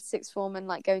going into sixth form and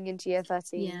like going into year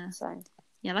 13.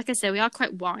 Yeah, like I said, we are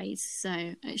quite wise,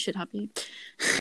 so it should help you.